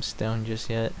minium stone just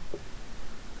yet.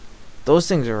 Those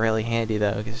things are really handy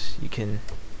though, because you can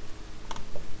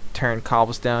turn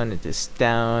cobblestone into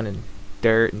stone and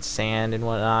dirt and sand and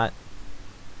whatnot.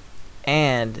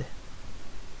 And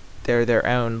they're their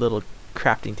own little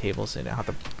crafting tables, so you don't have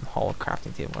to haul a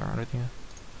crafting table around with you.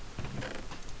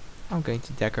 I'm going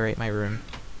to decorate my room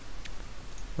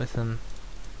with some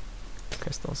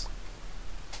crystals.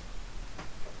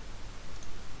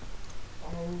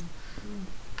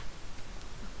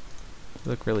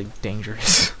 Look really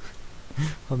dangerous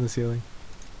on the ceiling.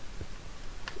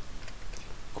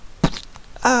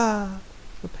 Ah,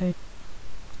 the pain.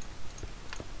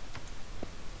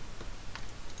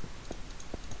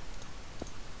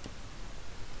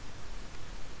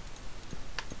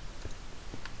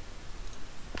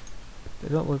 They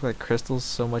don't look like crystals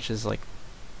so much as like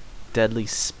deadly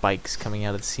spikes coming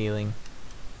out of the ceiling.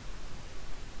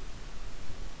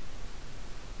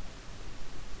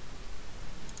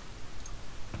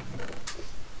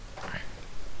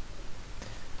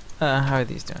 How are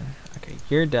these doing? Okay,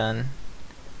 you're done.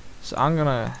 So I'm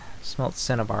gonna smelt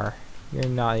cinnabar. You're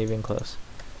not even close.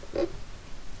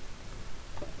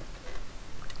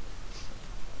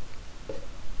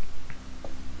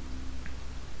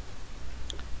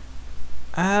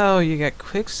 Oh, you got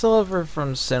quicksilver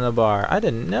from cinnabar. I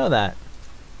didn't know that.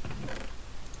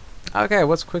 Okay,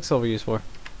 what's quicksilver used for?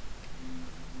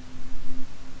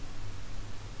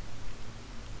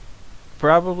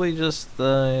 Probably just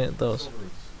those.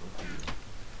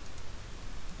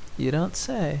 You don't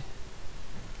say.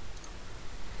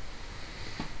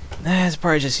 It's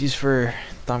probably just used for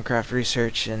Thumbcraft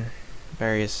research and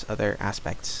various other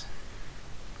aspects.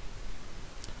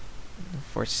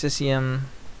 For cesium,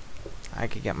 I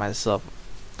could get myself a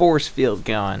force field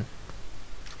going.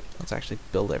 Let's actually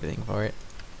build everything for it.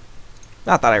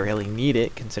 Not that I really need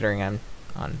it, considering I'm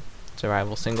on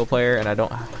survival single player, and I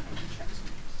don't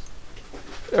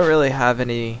really have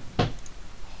any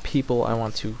people I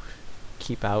want to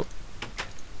keep out.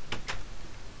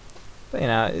 But you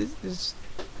know, it's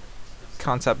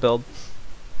concept build.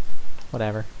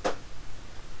 Whatever.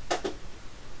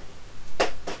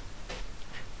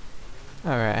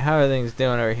 Alright, how are things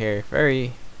doing over here?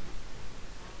 Very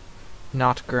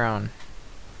not grown.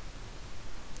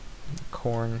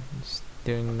 Corn is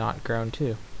doing not grown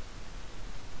too.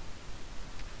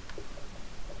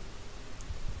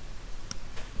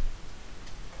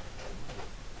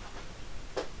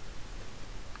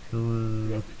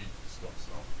 You have to eat the stuff,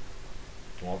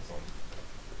 so want some.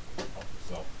 Help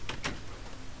yourself.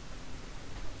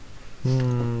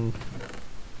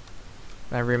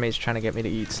 My roommate's trying to get me to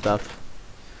eat stuff.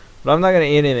 But I'm not going to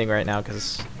eat anything right now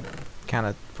because kind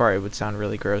of probably would sound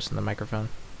really gross in the microphone.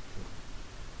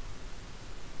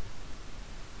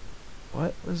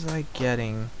 What was I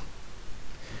getting?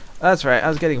 That's right, I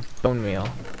was getting bone meal.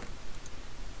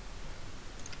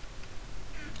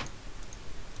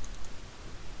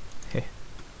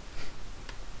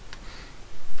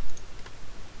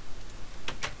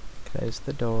 Close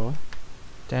the door.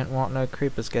 Don't want no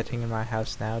creepers getting in my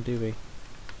house now, do we?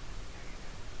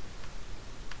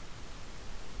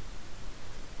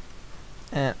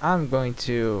 And I'm going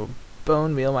to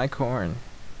bone meal my corn.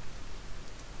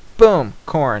 Boom!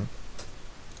 Corn.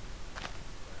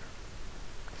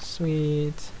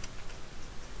 Sweet.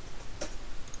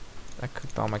 I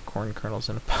cooked all my corn kernels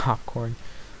in a popcorn.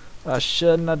 I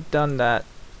shouldn't have done that.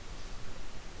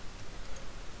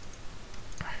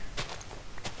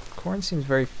 Corn seems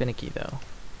very finicky though.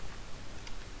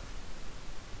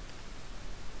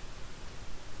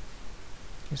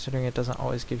 Considering it doesn't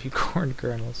always give you corn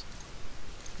kernels.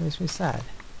 It makes me sad.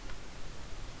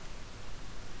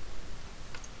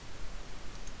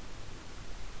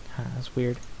 Huh, that's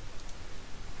weird.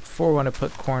 Before when I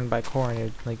put corn by corn, it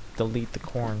would like delete the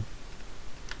corn.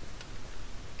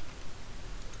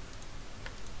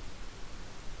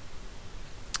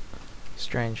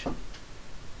 Strange.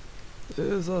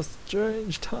 These are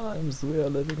strange times we are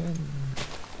living in.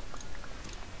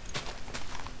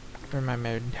 Remind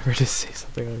me never to say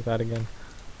something like that again.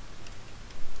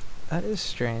 That is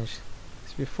strange.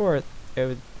 'Cause before it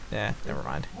would... Yeah, never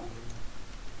mind.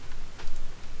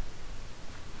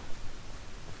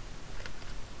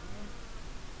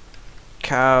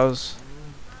 Cows.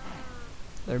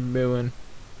 They're mooing.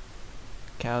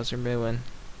 Cows are mooing.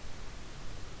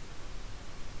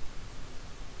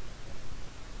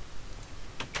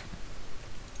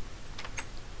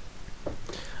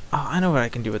 Oh, I know what I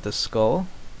can do with this skull.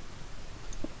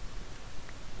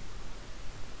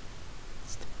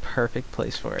 It's the perfect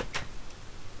place for it.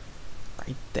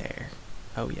 Right there.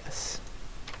 Oh yes.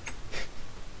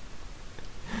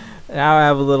 Now I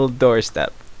have a little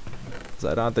doorstep.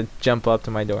 So I don't have to jump up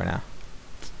to my door now.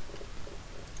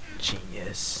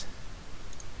 Genius.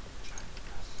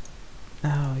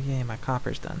 Oh yay, my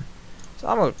copper's done. So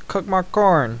I'm gonna cook my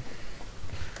corn.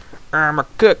 I'm gonna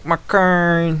cook my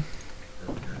corn.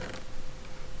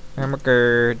 I'm a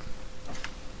gird.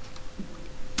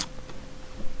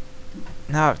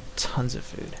 Now I have tons of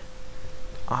food.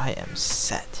 I am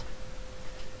set.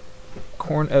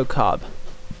 Corn au cob.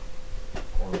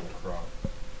 Corn on the crop.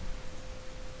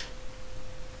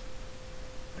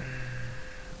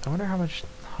 I wonder how much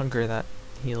hunger that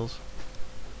heals.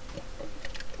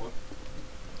 What?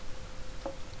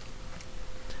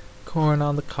 Corn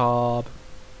on the cob.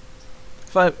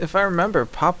 If I remember,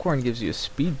 popcorn gives you a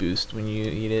speed boost when you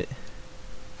eat it.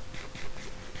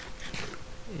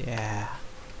 Yeah.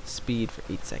 Speed for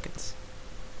 8 seconds.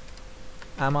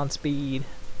 I'm on speed.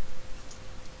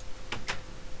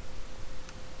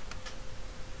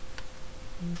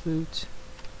 Boot.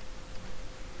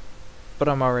 But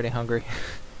I'm already hungry.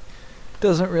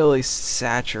 Doesn't really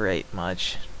saturate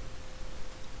much.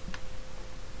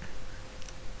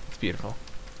 It's beautiful.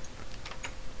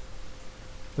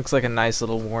 Looks like a nice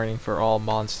little warning for all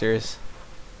monsters.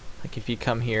 Like if you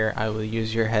come here, I will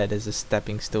use your head as a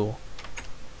stepping stool.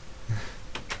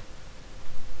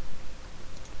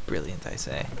 Brilliant, I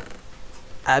say.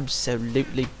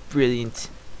 Absolutely brilliant.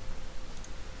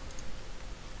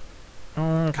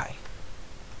 Okay.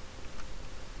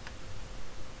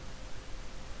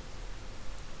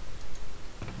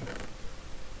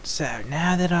 So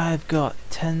now that I've got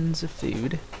tons of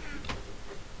food,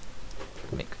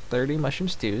 make 30 mushroom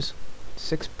stews,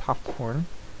 6 popcorn,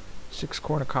 6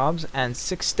 corn cobs, and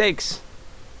 6 steaks.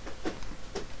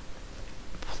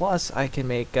 Plus, I can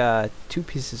make 2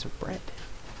 pieces of bread.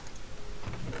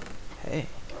 Hey.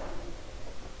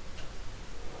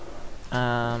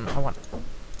 I only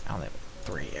have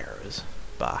 3 arrows.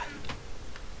 Bah.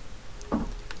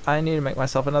 I need to make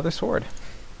myself another sword.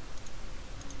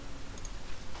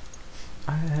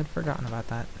 I had forgotten about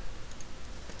that.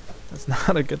 That's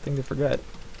not a good thing to forget.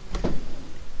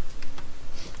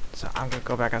 So I'm gonna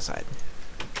go back outside.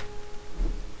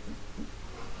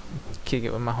 Kick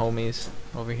it with my homies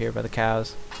over here by the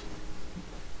cows.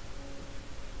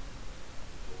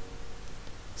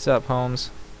 Sup,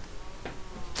 Holmes?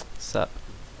 Sup?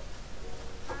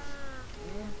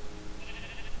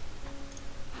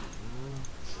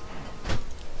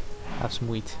 Have some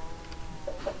wheat.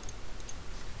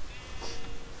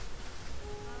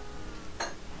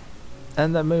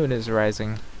 And the moon is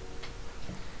rising.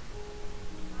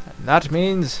 And that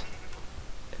means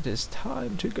it is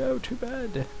time to go to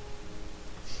bed.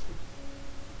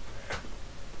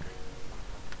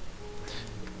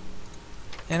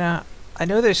 You know, I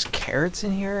know there's carrots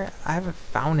in here. I haven't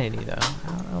found any though. I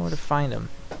don't know where to find them.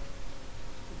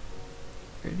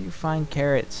 Where do you find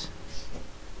carrots?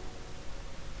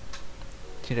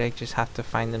 Did I just have to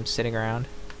find them sitting around?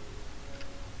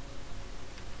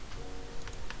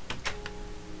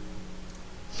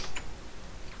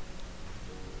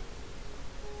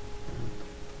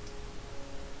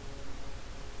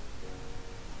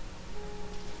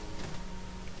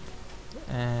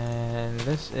 And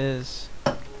this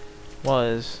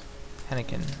was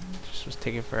Henneken. Just was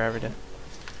taking forever to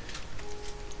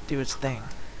do its thing.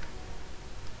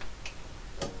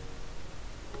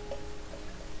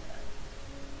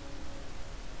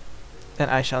 Then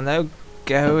I shall now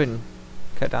go and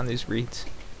cut down these reeds.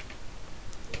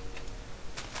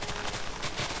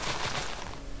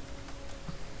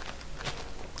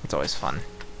 It's always fun.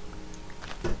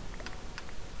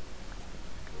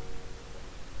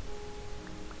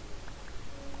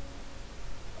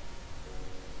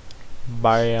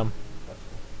 Bam.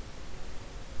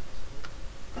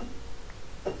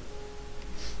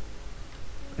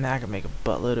 Now I can make a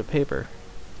buttload of paper.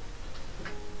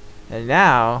 And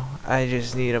now I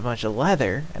just need a bunch of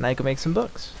leather and I can make some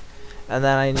books. And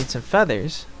then I need some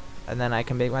feathers and then I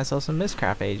can make myself some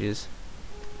Mistcraft pages.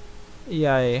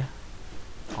 Yay.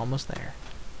 Almost there.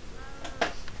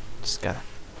 Just gotta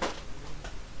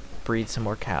breed some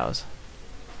more cows.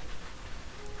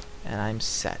 And I'm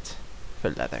set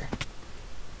for leather.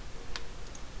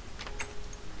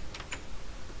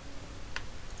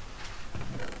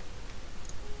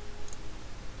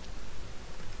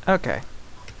 Okay.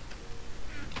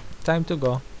 Time to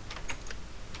go.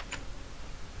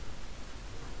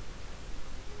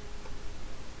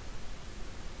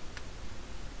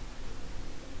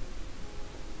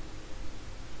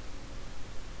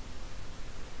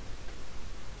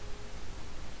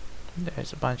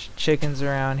 There's a bunch of chickens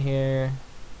around here,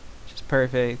 which is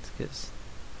perfect because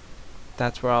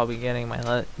that's where I'll be getting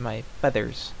my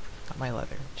feathers, not my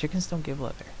leather. Chickens don't give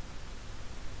leather.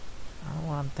 I don't know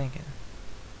what I'm thinking.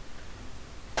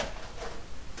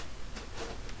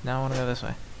 Now I want to go this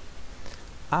way.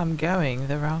 I'm going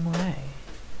the wrong way.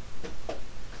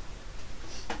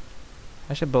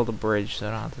 I should build a bridge so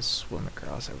I don't have to swim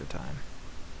across every time.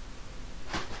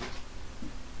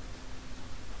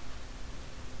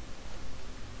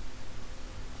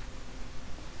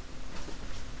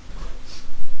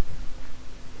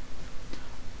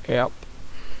 Yep.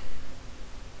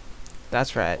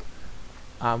 That's right.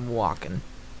 I'm walking.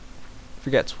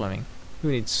 Forget swimming. Who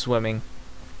needs swimming?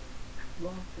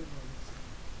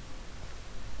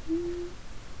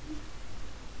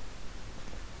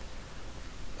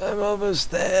 I'm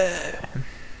almost there.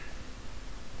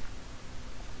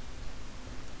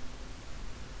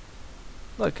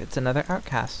 Look, it's another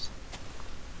outcast.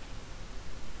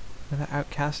 Another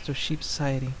outcast of sheep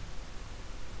society.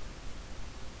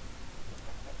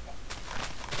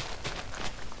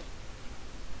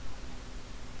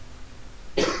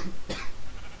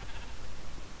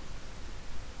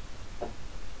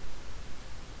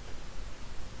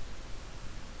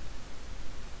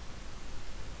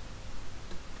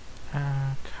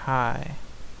 Okay.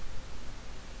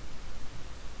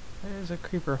 There's a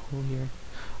creeper hole here.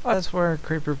 Oh, that's where a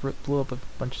creeper blew up a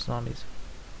bunch of zombies.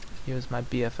 He was my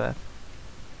BFF.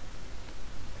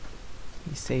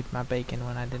 He saved my bacon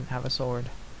when I didn't have a sword.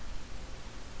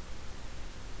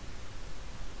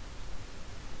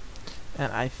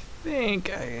 And I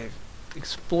think I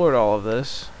explored all of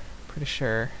this. Pretty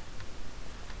sure.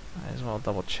 Might as well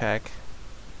double check.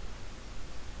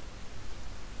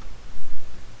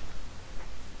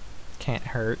 Can't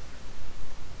hurt.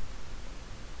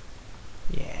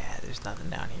 Yeah, there's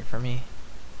nothing down here for me.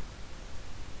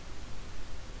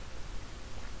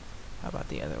 How about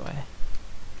the other way?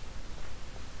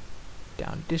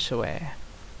 Down this way.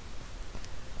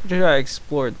 Pretty sure I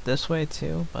explored this way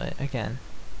too, but again,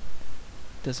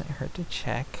 doesn't hurt to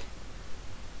check.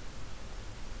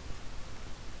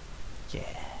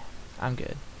 Yeah, I'm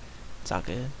good. It's all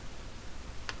good.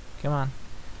 Come on.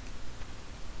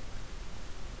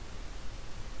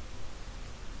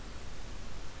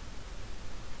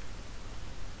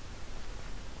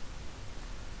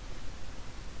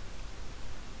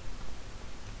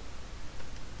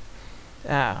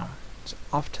 Ah, it's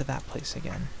off to that place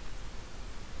again.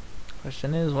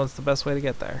 Question is, what's the best way to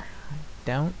get there? I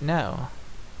don't know.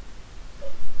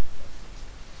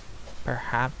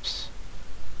 Perhaps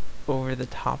over the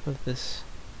top of this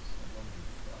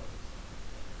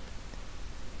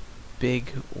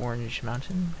big orange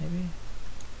mountain, maybe?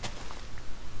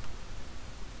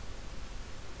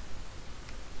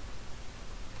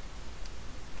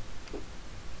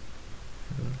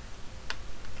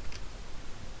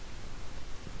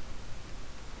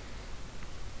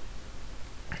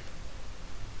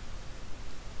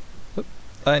 Oop,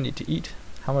 I need to eat.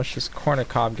 How much does corn a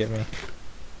cob give me?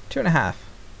 2.5.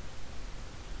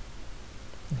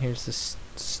 And here's this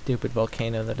stupid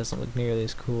volcano that doesn't look nearly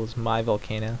as cool as my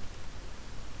volcano.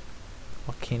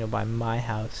 Volcano by my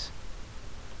house.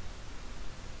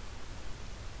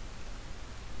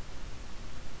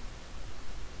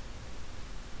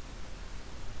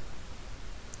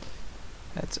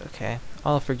 That's okay.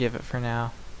 I'll forgive it for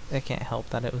now. I can't help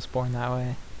that it was born that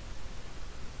way.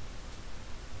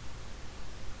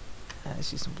 I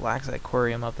see some black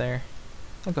aquarium up there.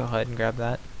 I'll go ahead and grab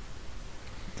that.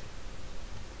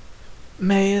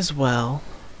 May as well.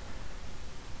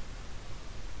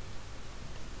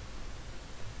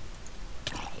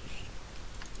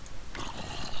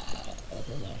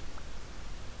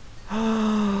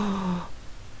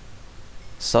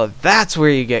 So that's where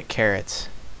you get carrots.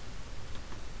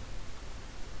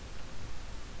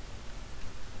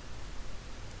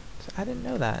 So I didn't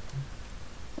know that.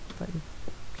 I thought you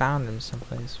found them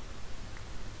someplace.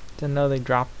 Didn't know they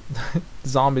dropped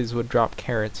zombies would drop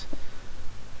carrots.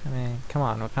 I mean, come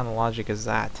on, what kind of logic is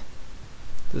that?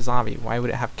 The zombie, why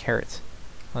would it have carrots?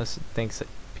 Unless it thinks that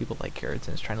people like carrots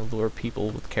and it's trying to lure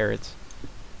people with carrots.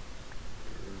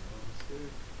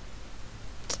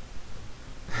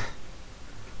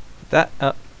 That,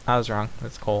 I was wrong.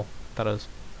 That's coal. Thought it was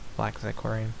black as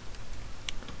aquarium.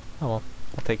 Oh well,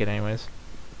 I'll take it anyways.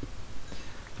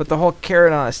 But the whole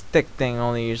carrot on a stick thing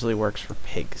only usually works for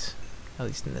pigs. At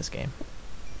least in this game.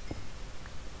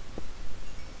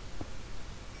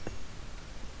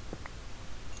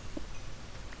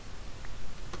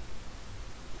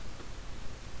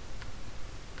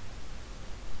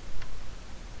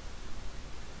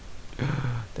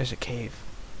 There's a cave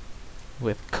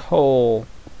with coal.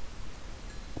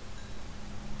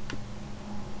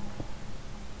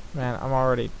 Man, I'm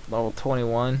already level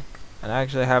 21 and I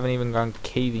actually haven't even gone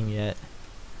caving yet.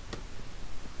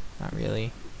 Not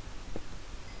really.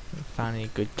 Haven't found any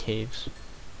good caves.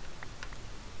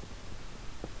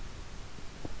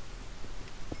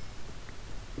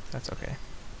 That's okay.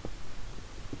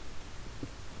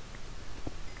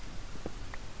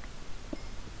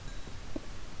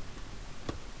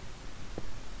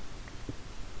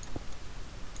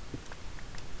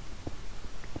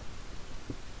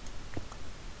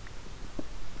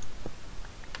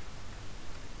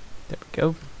 There we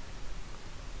go.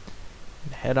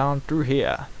 And head on through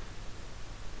here.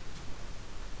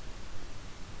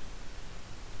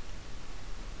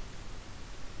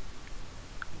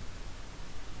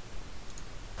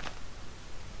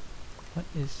 What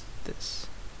is this?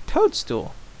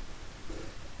 Toadstool.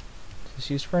 Is this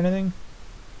used for anything?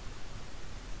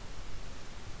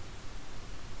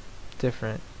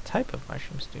 Different type of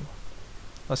mushroom stew.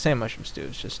 Well, same mushroom stew,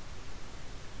 it's just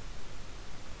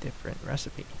different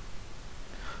recipe.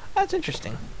 That's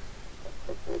interesting.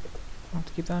 I'll have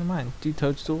to keep that in mind. Do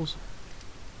toadstools.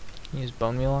 Can you use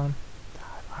bone meal on?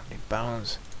 I don't have any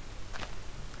bones.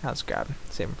 Let's grab them.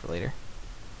 Save them for later.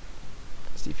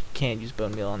 See if you can use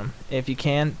bone meal on them. If you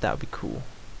can, that would be cool.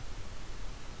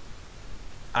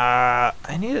 I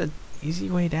need an easy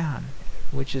way down,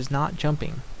 which is not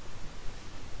jumping.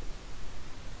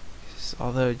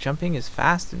 Although jumping is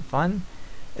fast and fun,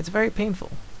 it's very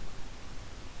painful.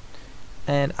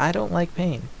 And I don't like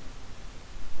pain.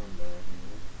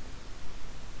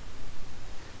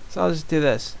 So I'll just do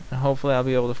this, and hopefully I'll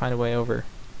be able to find a way over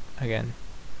again.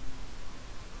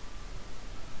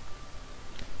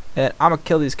 And I'm gonna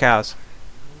kill these cows.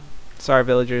 Sorry,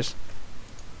 villagers.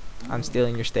 I'm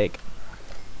stealing your steak.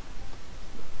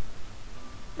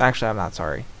 Actually, I'm not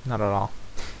sorry. Not at all.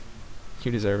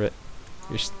 You deserve it.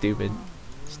 You're stupid.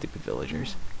 Stupid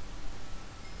villagers.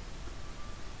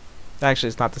 Actually,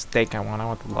 it's not the steak I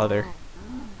want the leather.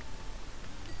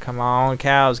 Come on,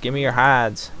 cows, give me your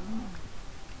hides.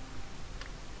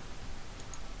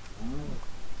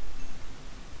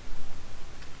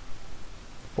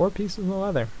 Four pieces of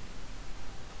leather.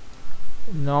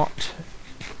 Not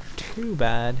too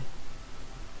bad.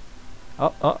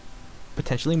 Oh,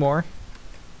 potentially more.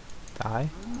 Die.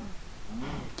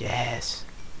 Yes.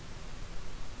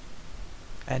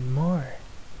 And more.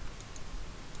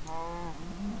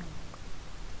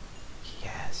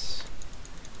 Yes.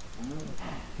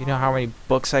 You know how many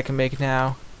books I can make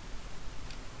now?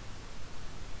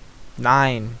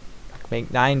 9. I can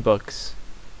make 9 books.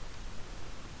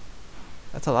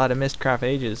 That's a lot of Mistcraft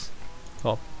ages.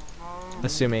 Well,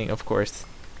 assuming, of course,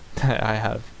 that I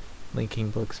have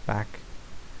linking books back.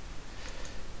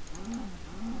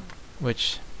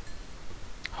 Which,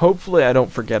 hopefully I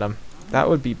don't forget them. That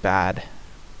would be bad.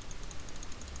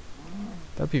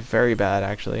 That would be very bad,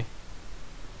 actually.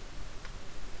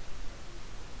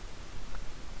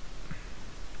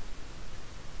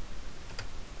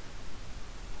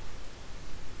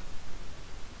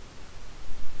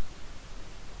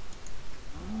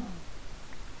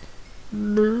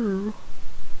 No.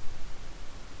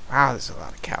 Wow, there's a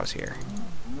lot of cows here.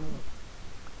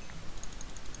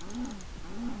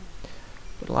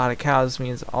 But a lot of cows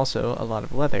means also a lot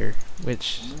of leather,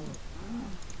 which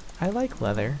I like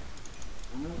leather.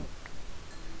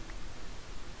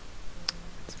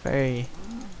 It's very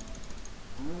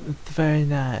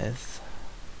nice.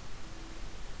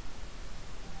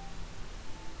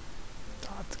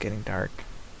 Oh, it's getting dark.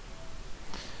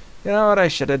 You know what I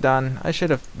should have done? I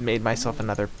should have made myself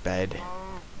another bed.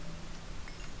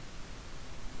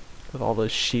 With all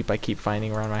those sheep I keep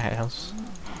finding around my house.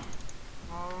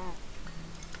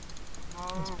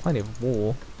 There's plenty of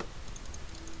wool.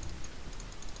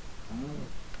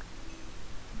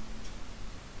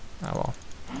 Oh well.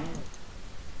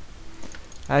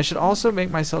 I should also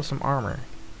make myself some armor.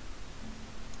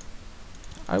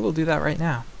 I will do that right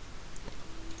now.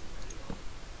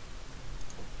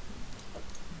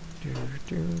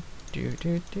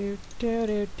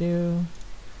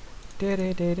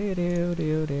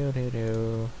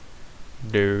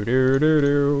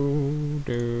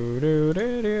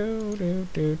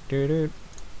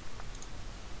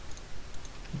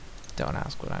 Don't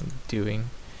ask what I'm doing.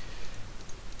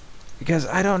 Because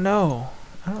I don't know.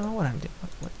 I don't know what I'm doing.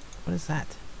 What is that?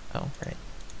 Oh, right.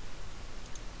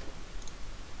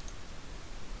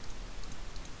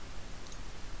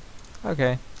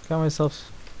 Okay, got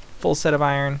myself full set of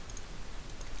iron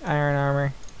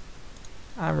armor.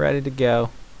 I'm ready to go.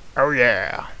 Oh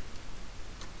yeah!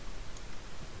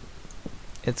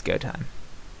 It's go time.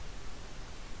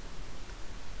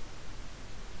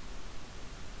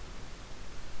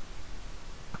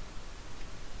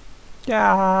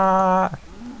 Yeah.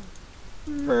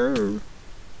 Moo.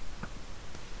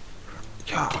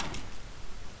 Yeah.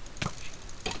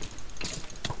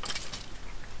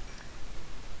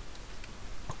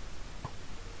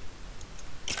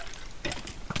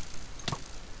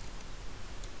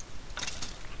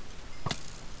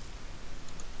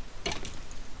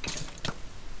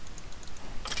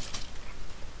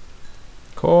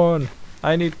 Corn.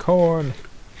 I need corn.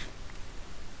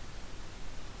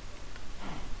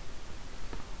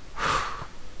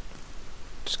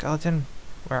 Skeleton,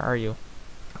 where are you?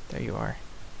 There you are.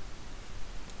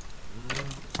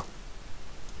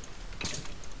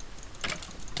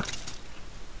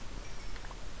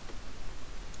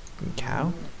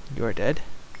 Cow, you are dead.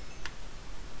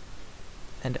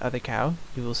 And other cow,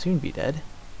 you will soon be dead.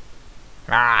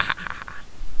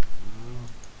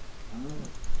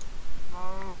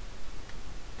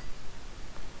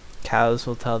 Cows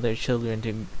will tell their children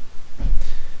to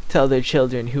tell their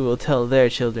children who will tell their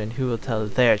children who will tell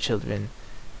their children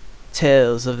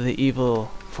tales of the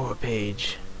evil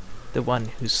four-page, the one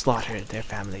who slaughtered their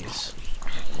families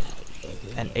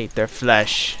and ate their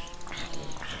flesh.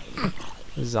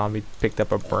 The zombie picked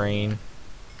up a brain.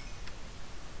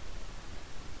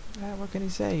 What can he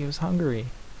say? He was hungry.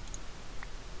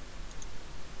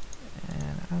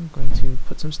 And I'm going to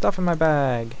put some stuff in my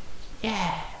bag.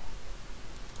 Yeah!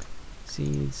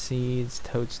 Seeds,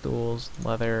 toadstools,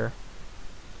 leather,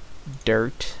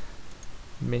 dirt,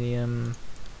 minium,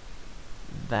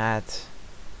 that,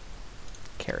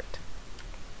 carrot.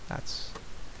 That's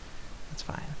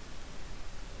fine.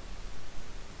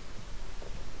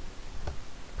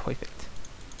 Perfect.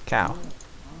 Cow.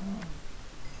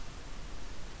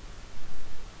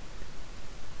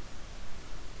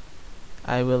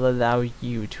 I will allow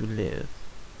you to live,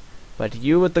 but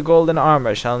you with the golden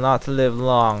armor shall not live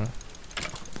long.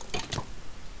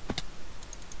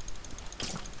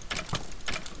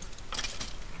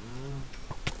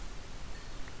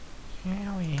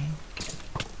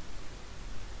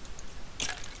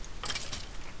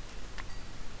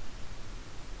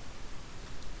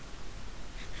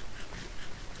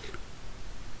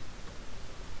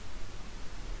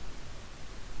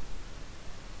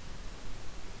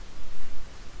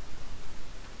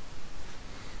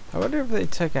 I wonder if they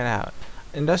took it out.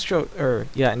 Industrial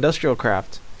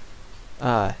craft.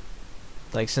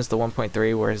 Like since the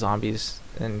 1.3 where zombies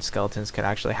and skeletons could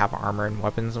actually have armor and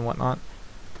weapons and whatnot,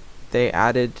 they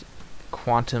added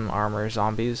quantum armor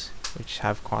zombies, which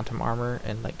have quantum armor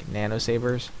and like nano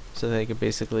sabers, so they could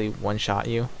basically one-shot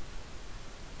you,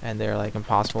 and they're like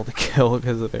impossible to kill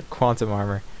because of their quantum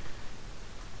armor.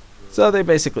 So they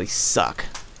basically suck.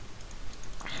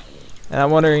 And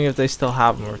I'm wondering if they still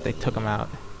have them or if they took them out.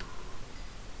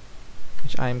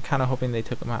 Which I'm kind of hoping they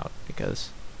took them out, because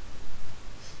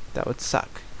that would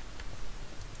suck.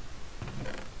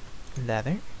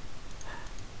 Leather.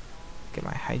 Get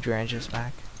my hydrangeas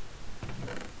back.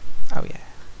 Oh yeah.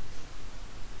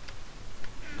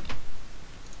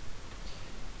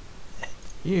 And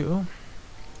you.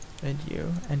 And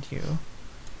you. And you.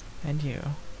 And you.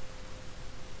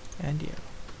 And you.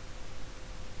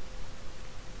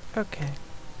 Okay.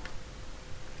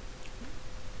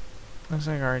 Looks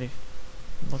like I already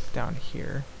looked down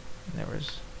here and there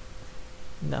was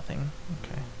nothing.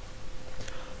 Okay.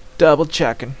 Double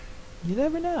checking. You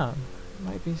never know.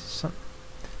 Might be some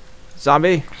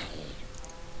zombie.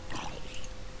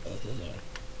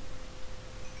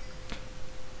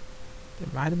 There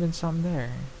might have been something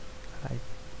there that I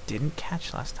didn't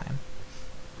catch last time.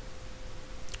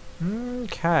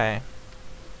 Okay.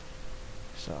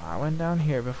 So I went down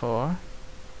here before,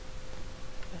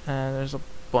 and there's a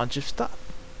bunch of stuff.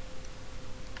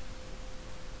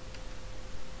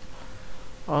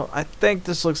 Well, I think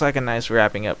this looks like a nice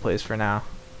wrapping up place for now.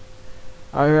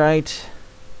 Alright.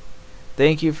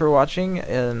 Thank you for watching,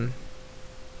 and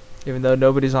even though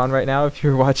nobody's on right now, if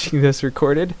you're watching this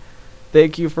recorded,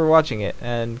 thank you for watching it,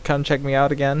 and come check me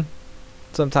out again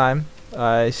sometime.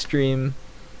 I stream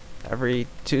every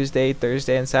Tuesday,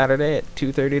 Thursday, and Saturday at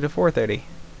 2:30 to 4:30.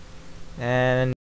 And